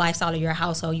sustain your lifestyle or your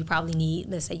household, you probably need,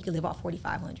 let's say you could live off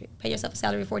 $4,500. Pay yourself a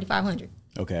salary of $4,500.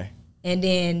 Okay. And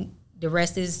then the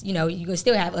rest is, you can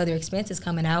still have other expenses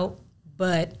coming out,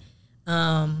 but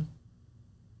the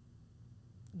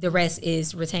rest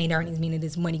is retained earnings, meaning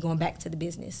it's money going back to the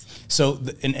business. So,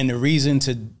 and the reason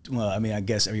to, well, I mean, I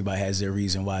guess everybody has their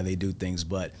reason why they do things,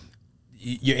 but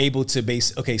you're able to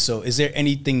base, okay, so is there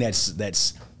anything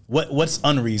that's what's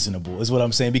unreasonable is what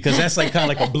I'm saying, because that's like kind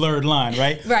of like a blurred line,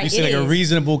 right? Right. You say like a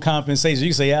reasonable compensation. You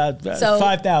can say, yeah, so,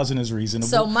 5,000 is reasonable.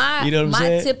 So my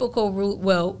my typical rule,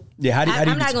 well, yeah, how do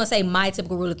I'm not going to say my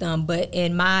typical rule of thumb, but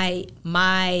in my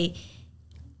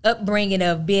upbringing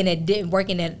of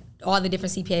working at all the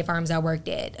different CPA firms I worked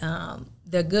at, a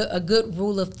good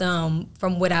rule of thumb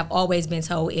from what I've always been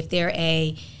told, if they're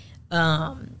a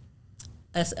one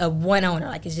owner,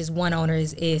 like it's just one owner,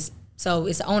 is so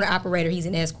it's an owner operator, he's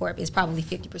an S corp, it's probably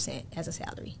 50% as a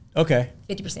salary. Okay.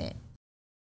 50%.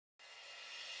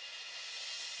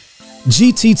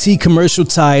 GTT Commercial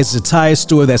Tires is a tire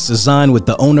store that's designed with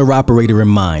the owner operator in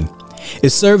mind. It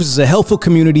serves as a helpful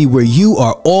community where you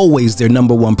are always their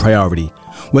 #1 priority.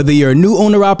 Whether you're a new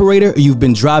owner operator or you've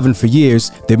been driving for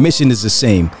years, their mission is the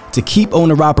same: to keep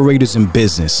owner operators in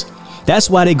business.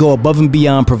 That's why they go above and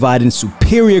beyond, providing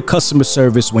superior customer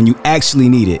service when you actually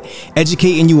need it,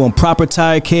 educating you on proper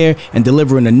tire care, and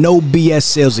delivering a no BS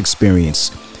sales experience.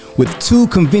 With 2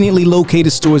 conveniently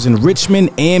located stores in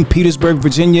Richmond and Petersburg,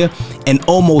 Virginia, and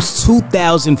almost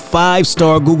 2,000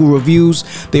 5-star Google reviews,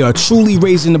 they are truly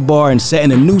raising the bar and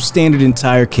setting a new standard in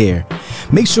tire care.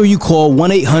 Make sure you call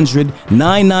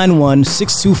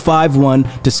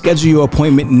 1-800-991-6251 to schedule your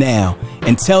appointment now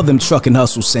and tell them Truck and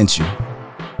Hustle sent you.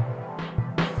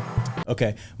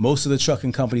 Okay, most of the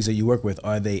trucking companies that you work with,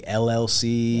 are they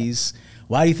LLCs?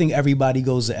 Why do you think everybody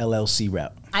goes the LLC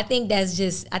route? I think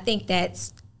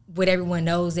that's what everyone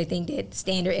knows. They think that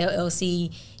standard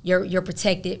LLC, you're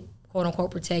protected, quote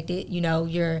unquote protected.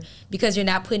 Because you're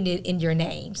not putting it in your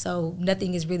name, so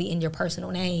nothing is really in your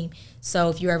personal name. So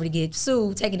if you're ever to get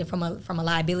sued, taking it from a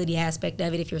liability aspect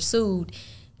of it, if you're sued,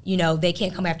 they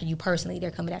can't come after you personally.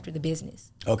 They're coming after the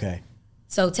business. Okay.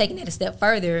 So taking that a step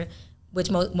further, which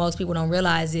most people don't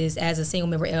realize, is as a single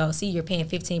member LLC, you're paying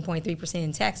 15.3%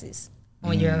 in taxes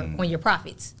on your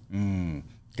profits.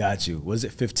 Got you. Was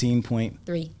it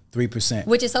 15.3%?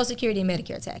 Which is Social Security and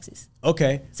Medicare taxes.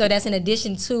 Okay. So that's in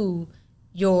addition to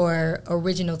your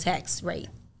original tax rate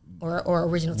or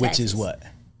original taxes. Which is what?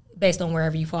 Based on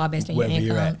wherever you fall, based on your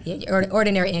income. Yeah,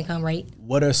 ordinary income rate.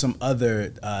 What are some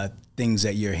other things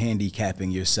that you're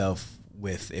handicapping yourself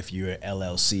with if you're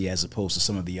LLC as opposed to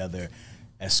some of the other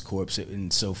S corps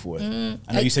and so forth? I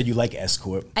know you said you like S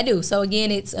corp. I do. So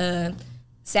again, it's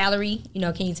salary.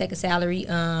 Can you take a salary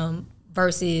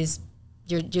versus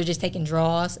you're just taking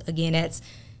draws? Again,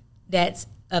 that's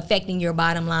affecting your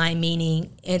bottom line, meaning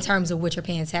in terms of what you're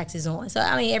paying taxes on. So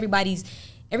I mean, everybody's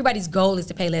goal is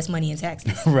to pay less money in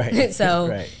taxes. Right. So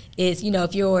right. It's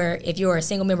if you're a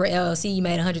single member LLC, you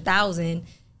made $100,000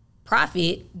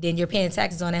 profit, then you're paying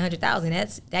taxes on that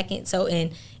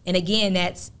 $100,000. And again,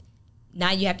 that's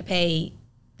now you have to pay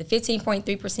the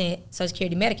 15.3% Social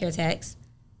Security Medicare tax,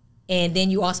 and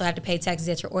then you also have to pay taxes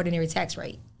at your ordinary tax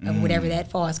rate of whatever that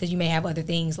falls, because you may have other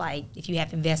things like if you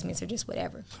have investments or just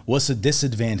whatever. What's the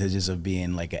disadvantages of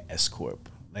being like an S corp?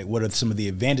 Like, what are some of the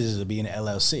advantages of being an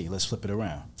LLC? Let's flip it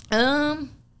around.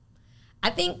 I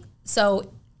think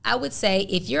so. I would say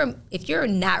if you're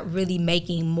not really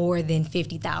making more than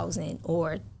 50,000,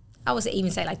 or I would say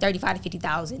even say like 35 to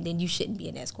 50,000, then you shouldn't be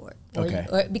an S corp.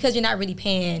 Or because you're not really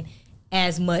paying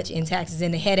as much in taxes,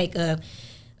 and the headache of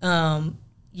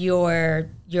you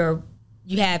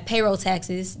have payroll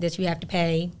taxes that you have to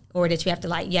pay, or that you have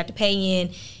to pay in,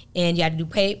 and you have to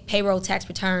do payroll tax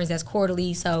returns that's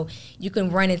quarterly. So you can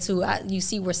run into you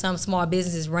see where some small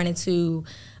businesses run into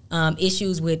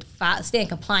issues with staying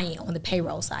compliant on the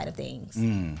payroll side of things.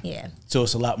 Yeah. So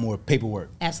it's a lot more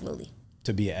paperwork. Absolutely.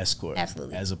 To be an S corp.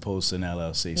 Absolutely. As opposed to an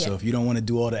LLC. Yeah. So if you don't want to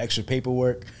do all the extra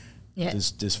paperwork,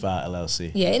 just file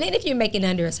LLC. Yeah, and then if you're making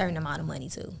under a certain amount of money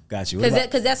too. Got you.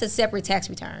 Because that's a separate tax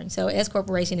return. So S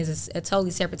corporation is a totally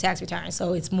separate tax return.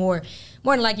 So it's more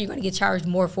than likely you're going to get charged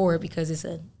more for it because it's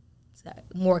a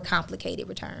more complicated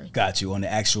return. Got you. On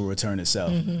the actual return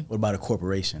itself. What about a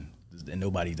corporation? And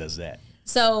nobody does that.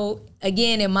 So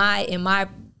again, in my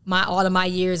all of my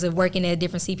years of working at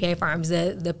different CPA firms,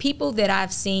 the people that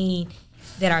I've seen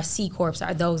that are C corps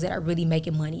are those that are really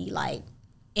making money, like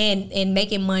and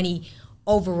making money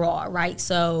overall, right?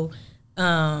 So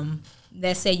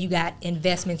let's say you got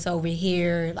investments over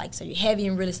here, like, so you're heavy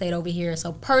in real estate over here.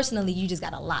 So personally, you just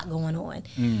got a lot going on.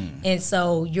 And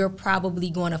so you're probably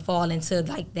going to fall into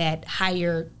like that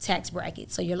higher tax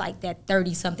bracket. So you're like that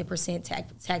 30-something%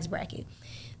 tax bracket.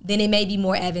 Then it may be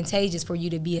more advantageous for you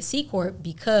to be a C Corp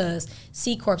because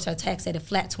C Corps are taxed at a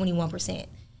flat 21%.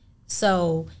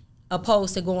 So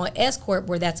opposed to going S Corp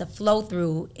where that's a flow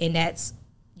through and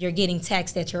you're getting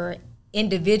taxed at your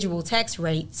individual tax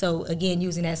rate. So again,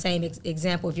 using that same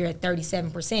example, if you're at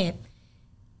 37%,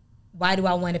 why do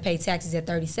I want to pay taxes at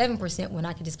 37% when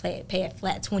I can just pay a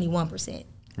flat 21%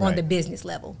 on the business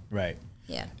level? Right.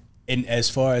 Yeah. And as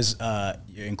far as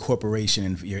your incorporation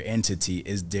and your entity,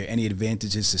 is there any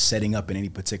advantages to setting up in any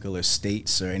particular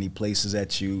states or any places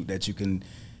that you can?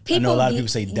 I know a lot of people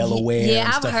say Delaware. Yeah, and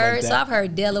I've stuff heard. like that. So I've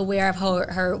heard Delaware. I've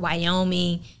heard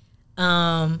Wyoming.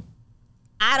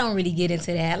 I don't really get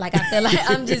into that. Like, I feel like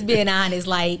I'm just being honest.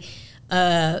 Like,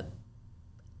 again,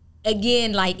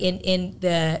 like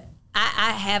I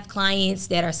have clients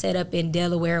that are set up in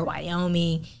Delaware,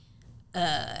 Wyoming.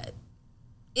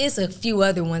 It's a few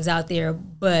other ones out there,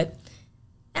 but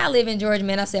I live in Georgia,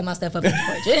 man. I set my stuff up in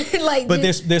Georgia. Like, but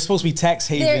there's supposed to be tax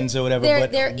havens or whatever.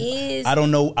 But there is. I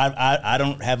don't know. I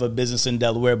don't have a business in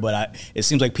Delaware, but it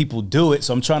seems like people do it.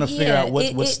 So I'm trying to figure out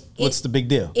what's the big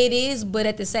deal. It is, but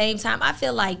at the same time, I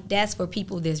feel like that's for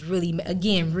people that's really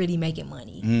making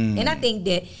money. And I think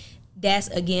that's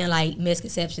again like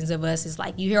misconceptions of us. Is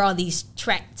like you hear all these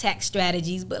tax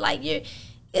strategies, but like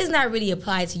it's not really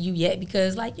applied to you yet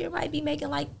because like you might be making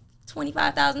like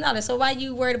 $25,000. So why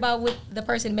you worried about what the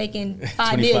person making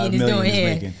 $5 million is doing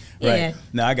here? Right. Yeah.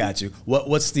 No, I got you.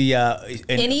 What's the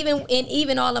and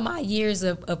even all of my years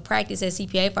of practice at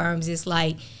CPA firms, it's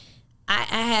like I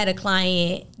had a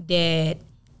client that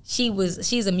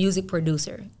she's a music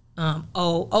producer,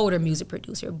 older music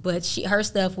producer, but her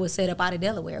stuff was set up out of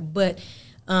Delaware. But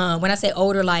when I say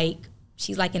older, like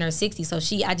she's like in her 60s. So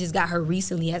I just got her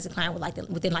recently as a client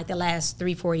within the last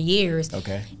 3-4 years.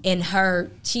 Okay. And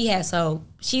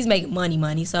she's making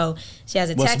money. So she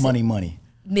has a tax. What's money?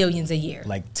 Millions a year.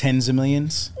 Like tens of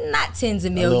millions? Not tens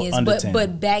of millions,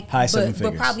 but back high seven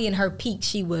figures. But probably in her peak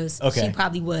she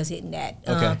probably was hitting that.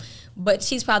 Okay. But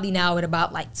she's probably now at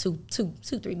about like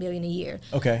 2-3 million a year.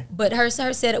 Okay. But her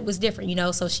setup was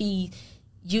different, so she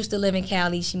used to live in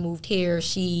Cali, she moved here,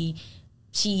 she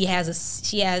had a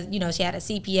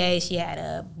CPA, she had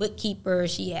a bookkeeper,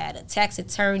 she had a tax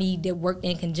attorney that worked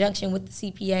in conjunction with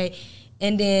the CPA,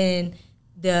 and then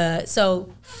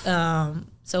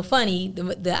so funny,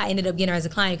 I ended up getting her as a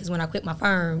client because when I quit my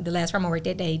firm, the last firm I worked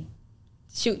at, they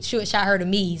shot her to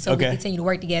me, so we continued to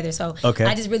work together. So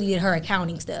I just really did her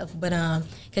accounting stuff, but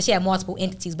because she had multiple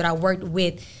entities, but I worked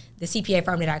with the CPA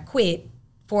firm that I quit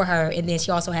for her, and then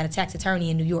she also had a tax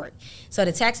attorney in New York. So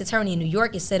the tax attorney in New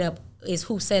York is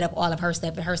who set up all of her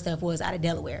stuff, and her stuff was out of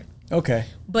Delaware. Okay.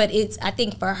 But I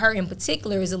think for her in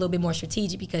particular is a little bit more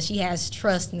strategic because she has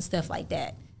trust and stuff like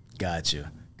that. Got you.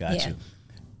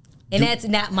 And that's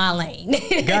not my lane.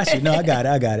 Got you. No, I got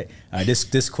it. All right,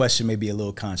 this question may be a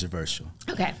little controversial.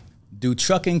 Okay. Do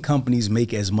trucking companies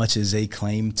make as much as they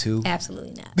claim to?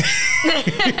 Absolutely not.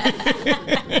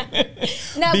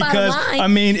 Not because I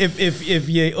mean, if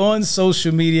you're on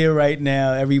social media right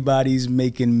now, everybody's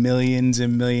making millions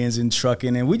and millions in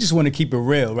trucking, and we just want to keep it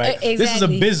real, right? Exactly. This is a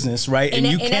business, right? And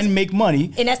you can make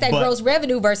money, and that's that gross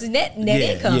revenue versus net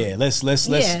income. Yeah, let's.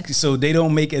 So they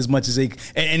don't make as much as they,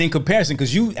 and in comparison,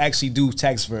 because you actually do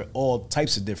tax for all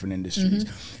types of different industries.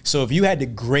 Mm-hmm. So if you had to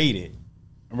grade it,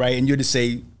 right, and you're to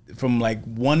say from like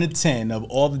 1 to 10 of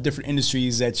all the different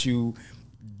industries that you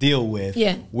deal with,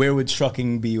 where would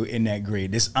trucking be in that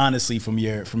grade? This honestly from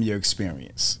your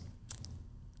experience.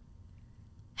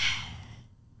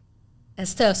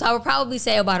 That's tough. So I would probably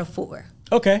say about a 4.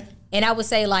 Okay. And I would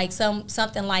say like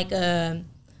something like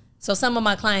so some of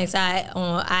my clients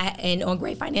on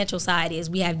Great Financial side is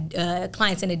we have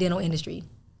clients in the dental industry.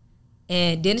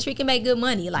 And dentistry can make good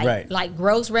money, like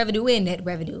gross revenue and net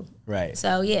revenue. Right.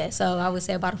 So so I would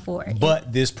say about a 4.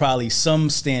 But there's probably some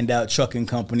standout trucking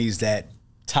companies that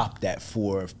top that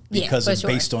 4 because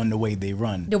based on the way they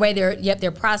run. The way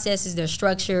their processes, their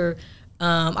structure.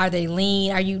 Are they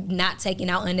lean? Are you not taking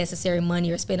out unnecessary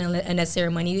money or spending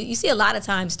unnecessary money? You see a lot of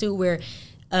times too where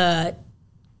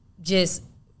just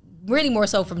really more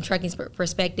so from trucking's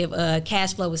perspective,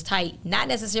 cash flow is tight. Not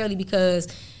necessarily because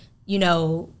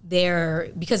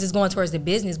because it's going towards the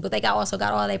business, but they also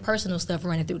got all their personal stuff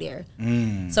running through there.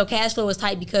 So cash flow is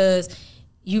tight because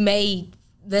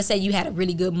let's say you had a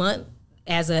really good month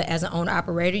as an owner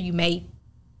operator, you made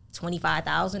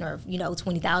 $25,000 or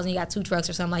 $20,000, you got 2 trucks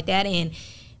or something like that, and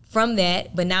from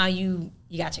that, but now you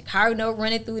You got your car note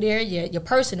running through there, your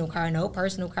personal car note,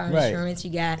 personal car insurance.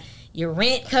 You got your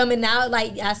rent coming out.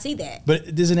 Like, I see that.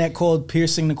 But isn't that called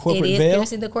piercing the corporate veil? It is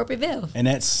piercing the corporate veil. And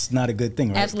that's not a good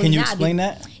thing, right? Absolutely Can you not. explain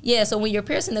that? Yeah, so when you're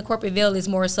piercing the corporate veil, is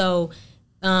more so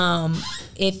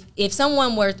if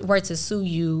someone were to sue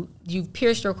you, you've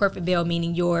pierced your corporate veil,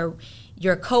 meaning you're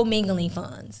commingling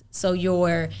funds. So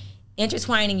you're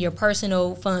intertwining your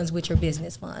personal funds with your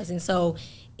business funds. And so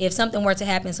if something were to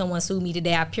happen, someone sued me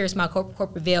today, I pierced my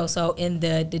corporate veil. So in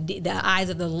the eyes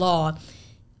of the law,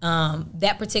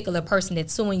 that particular person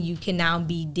that's suing you can now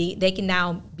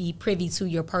be privy to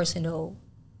your personal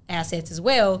assets as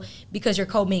well, because you're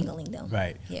commingling them.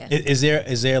 Right. Yeah.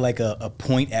 Is there like a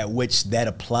point at which that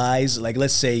applies? Like,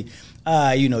 let's say,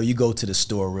 you go to the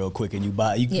store real quick and you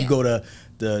buy, you go to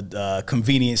the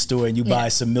convenience store and you buy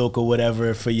some milk or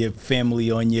whatever for your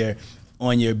family on your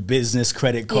business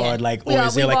credit card, like, or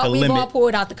is there like a limit? We've all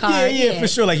pulled out the card. Yeah, for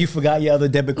sure. Like, you forgot your other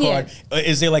debit card.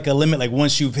 Is there like a limit? Like,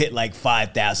 once you've hit like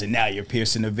 5,000, now you're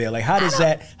piercing the veil. Like, how does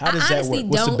that work?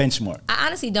 What's the benchmark? I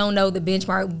honestly don't know the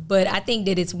benchmark, but I think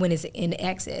that it's when it's in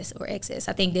excess.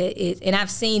 I think that and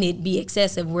I've seen it be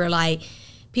excessive where like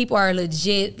people are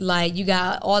legit, like, you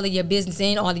got all of your business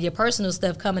and all of your personal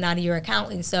stuff coming out of your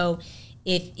account. And so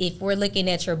if we're looking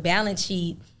at your balance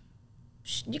sheet,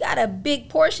 you got a big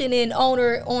portion in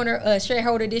owner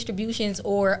shareholder distributions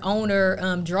or owner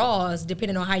draws,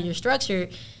 depending on how you're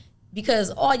structured, because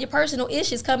all your personal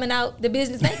issues coming out the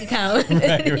business bank account.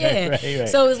 Right.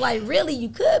 So it's like, really, you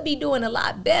could be doing a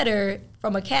lot better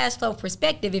from a cash flow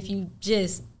perspective if you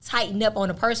just tighten up on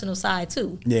the personal side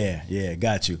too. Yeah,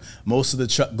 got you. Most of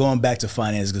the going back to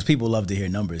finance, because people love to hear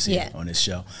numbers here on this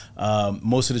show.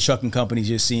 Most of the trucking companies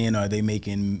you're seeing, are they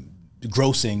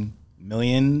grossing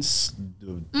millions?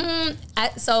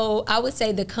 So I would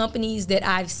say the companies that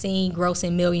I've seen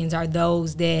grossing millions are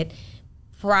those that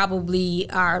probably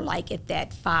are like at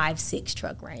that 5-6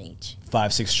 truck range.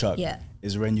 5-6 truck. Yeah.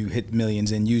 Is when you hit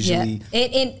millions, and usually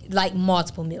and like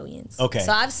multiple millions. Okay.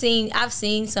 So I've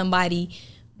seen somebody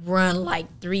run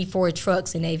like 3-4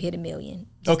 trucks and they've hit $1 million.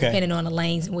 Depending on the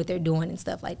lanes and what they're doing and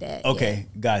stuff like that. Okay,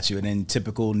 got you. And then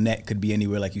typical net could be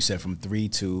anywhere, like you said, from 3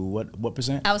 to what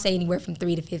percent? I would say anywhere from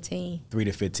 3 to 15. 3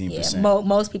 to 15%. Yeah,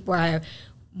 most people are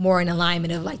more in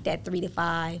alignment of like that 3 to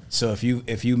 5. So if you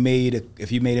made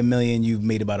 $1 million, you've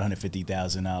made about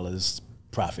 $150,000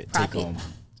 profit take home.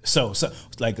 So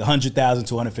like 100,000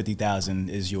 to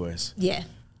 150,000 is yours. Yeah.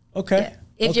 Okay.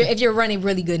 Yeah. If you're running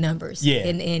really good numbers. Yeah.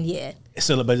 And yeah.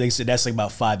 So, but they said that's like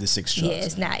about 5 to 6 trucks. Yeah,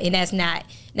 it's not, and that's not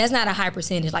a high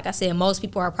percentage. Like I said, most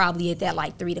people are probably at that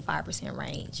like 3 to 5%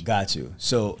 range. Got you.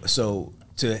 So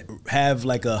to have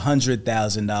like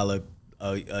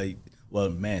 $100,000, well,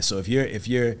 man. So if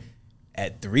you're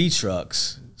at 3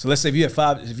 trucks, so let's say if you have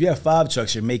 5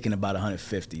 trucks, you're making about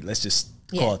 150. Let's just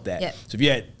call it that. Yeah. So if you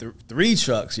had 3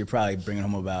 trucks, you're probably bringing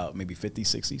home about maybe 50,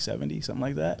 60, 70, something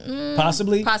like that.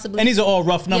 Possibly. And these are all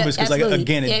rough numbers because, like,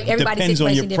 again, it depends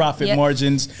on your profit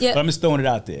margins. But I'm just throwing it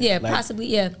out there. Yeah, like, possibly.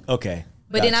 Yeah. Okay.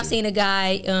 But then I've seen a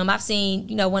guy. I've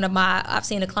seen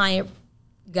a client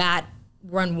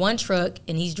run 1 truck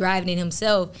and he's driving it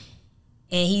himself,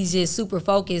 and he's just super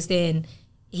focused, and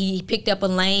he picked up a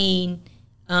lane,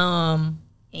 and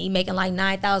he making like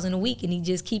 $9,000 a week, and he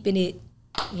just keeping it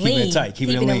lean, keeping it tight,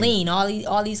 keeping it lean. All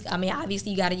these. I mean,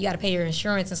 obviously you got to pay your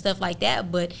insurance and stuff like that,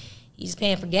 but he's just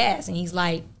paying for gas, and he's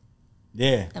like,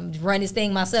 yeah, I'm just running this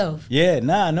thing myself. Yeah,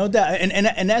 no doubt,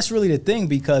 and that's really the thing,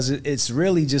 because it's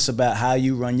really just about how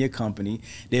you run your company.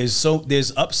 There's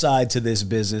upside to this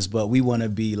business, but we want to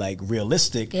be like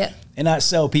realistic and not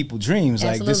sell people dreams.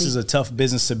 Absolutely. Like, this is a tough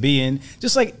business to be in,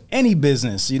 just like any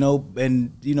business,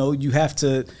 and you have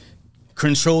to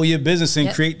control your business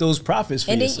and create those profits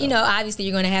for yourself. And then, obviously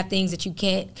you're going to have things that you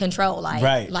can't control,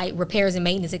 like repairs and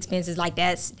maintenance expenses. Like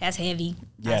that's heavy.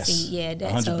 Yes. I see,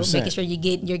 100%. So making sure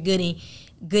you're getting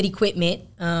good equipment.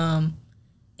 And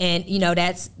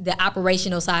that's the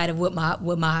operational side of what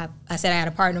I said I had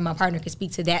a partner. My partner could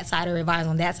speak to that side or advise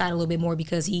on that side a little bit more,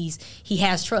 because he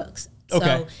has trucks.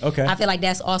 So okay. I feel like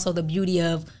that's also the beauty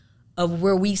of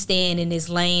where we stand in this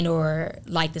lane, or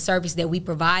like the service that we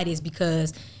provide, is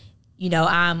because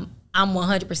I'm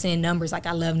 100% numbers. Like,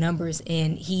 I love numbers,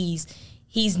 and he's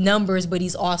numbers, but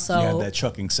he's also, you have that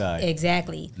trucking side.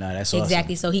 Exactly. Nah, that's awesome.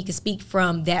 Exactly. So he can speak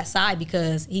from that side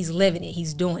because he's living it.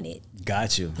 He's doing it.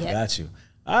 Got you.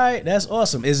 All right, that's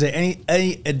awesome. Is there any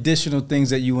additional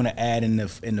things that you want to add in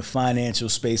the financial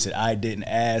space that I didn't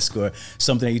ask, or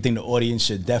something that you think the audience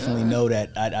should definitely know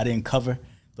that I didn't cover?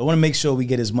 I want to make sure we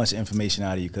get as much information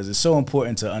out of you, because it's so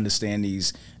important to understand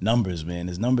these numbers, man.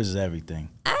 These numbers is everything.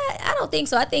 I don't think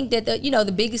so. I think that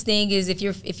the biggest thing is if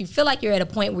you feel like you're at a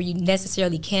point where you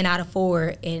necessarily cannot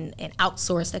afford an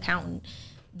outsourced accountant,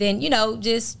 then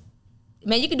just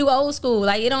you can do old school.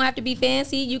 Like, it don't have to be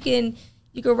fancy. You can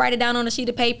write it down on a sheet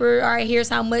of paper. All right, here's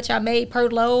how much I made per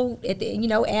load.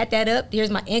 Add that up. Here's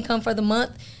my income for the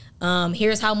month.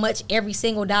 Here's how much every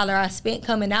single dollar I spent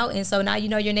coming out. And so now you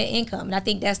know your net income. And I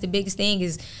think that's the biggest thing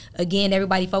is, again,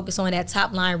 everybody focus on that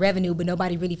top line revenue, but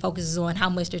nobody really focuses on how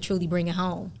much they're truly bringing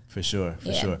home. For sure.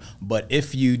 But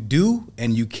if you do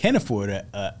and you can afford an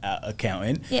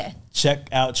accountant, check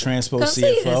out Transpo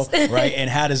CFO, right? And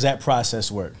how does that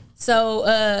process work? So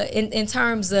in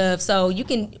terms of,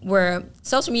 we're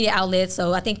social media outlets.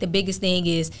 So I think the biggest thing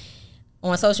is,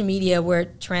 on social media, we're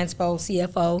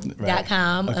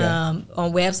transposcfo.com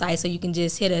on website. So you can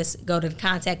just hit us, go to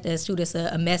contact us, shoot us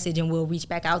a message, and we'll reach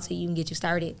back out to you and get you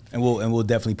started. And we'll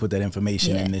definitely put that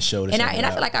information in this show. And I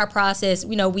feel like our process,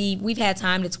 we've had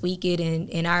time to tweak it,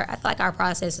 and I feel like our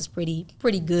process is pretty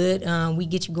good. We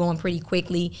get you going pretty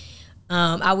quickly.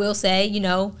 I will say,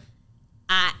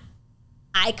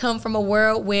 I come from a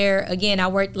world where, again, I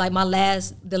worked, like,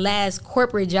 the last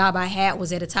corporate job I had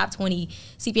was at a top 20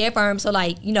 CPA firm. So,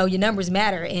 your numbers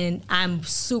matter. And I'm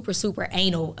super, super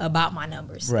anal about my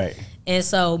numbers. Right. And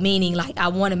so, meaning, I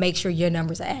want to make sure your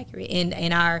numbers are accurate.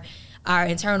 And our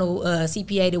internal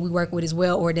CPA that we work with as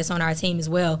well, or that's on our team as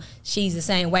well, she's the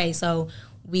same way. So,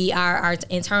 our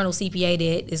internal CPA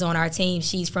that is on our team,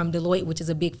 she's from Deloitte, which is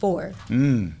a Big Four.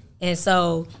 And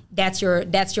so that's your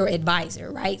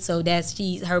advisor, right? So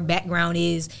her background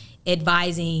is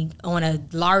advising on a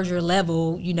larger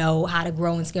level, how to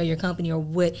grow and scale your company, or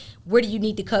where do you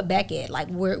need to cut back at? Like,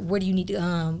 where do you need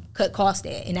to cut cost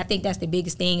at? And I think that's the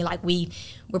biggest thing. Like, we're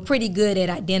pretty good at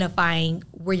identifying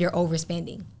where you're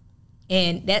overspending.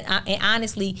 And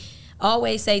honestly, I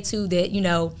always say too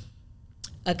that,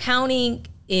 accounting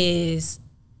is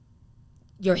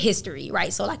your history,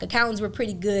 right? So, accountants, we're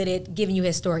pretty good at giving you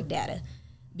historic data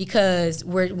because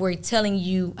we're telling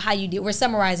you how you did. We're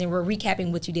summarizing, we're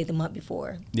recapping what you did the month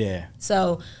before. Yeah.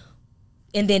 So,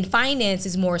 and then finance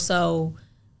is more so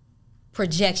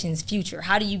projections, future.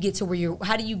 How do you get to where you're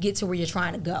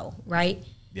trying to go, right?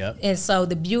 Yep. And so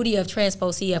the beauty of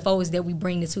Transpo CFO is that we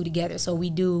bring the two together. So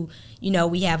we do,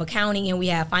 we have accounting and we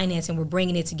have finance, and we're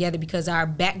bringing it together because our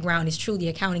background is truly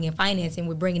accounting and finance, and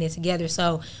we're bringing it together.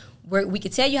 So we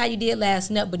could tell you how you did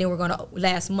last month, but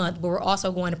we're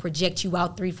also going to project you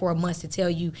out 3-4 months to tell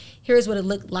you, here's what it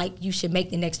looked like you should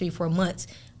make the next 3-4 months.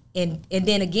 And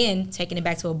then again, taking it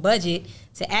back to a budget,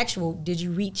 to actual, did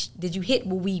you hit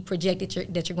what we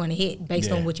projected that you're going to hit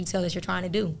based on what you tell us you're trying to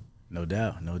do? No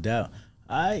doubt.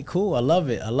 All right, cool. I love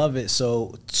it.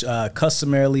 So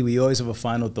customarily, we always have a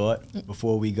final thought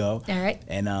before we go. All right.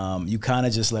 And you kind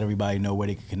of just let everybody know where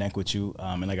they can connect with you.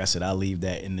 And like I said, I'll leave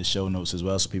that in the show notes as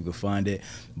well so people can find it.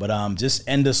 But just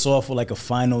end us off with a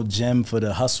final gem for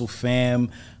the Hustle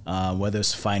fam, whether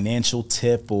it's financial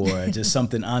tip or just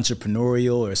something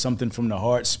entrepreneurial or something from the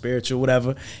heart, spiritual,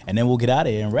 whatever. And then we'll get out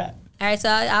of here and wrap. All right, so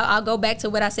I'll go back to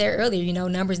what I said earlier.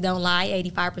 Numbers don't lie.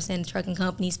 85% of trucking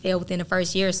companies fail within the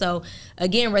first year. So,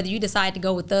 again, whether you decide to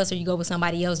go with us or you go with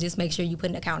somebody else, just make sure you put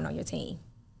an accountant on your team.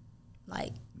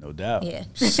 No doubt. Yeah.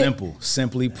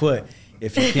 Simply put.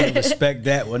 If you can't respect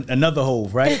that, another hole,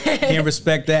 right? Can't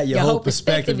respect that, your whole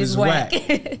perspective is whack.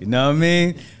 You know what I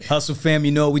mean? Hustle fam,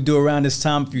 you know what we do around this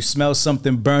time. If you smell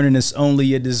something burning, it's only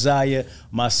your desire.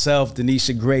 Myself,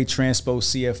 DeNisha Gray, Transpo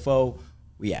CFO,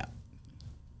 we out.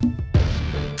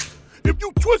 If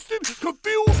you twisted,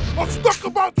 confused, or stuck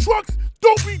about trucks,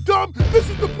 don't be dumb. This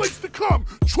is the place to come.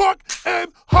 Truck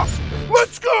and Hustle.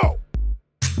 Let's go.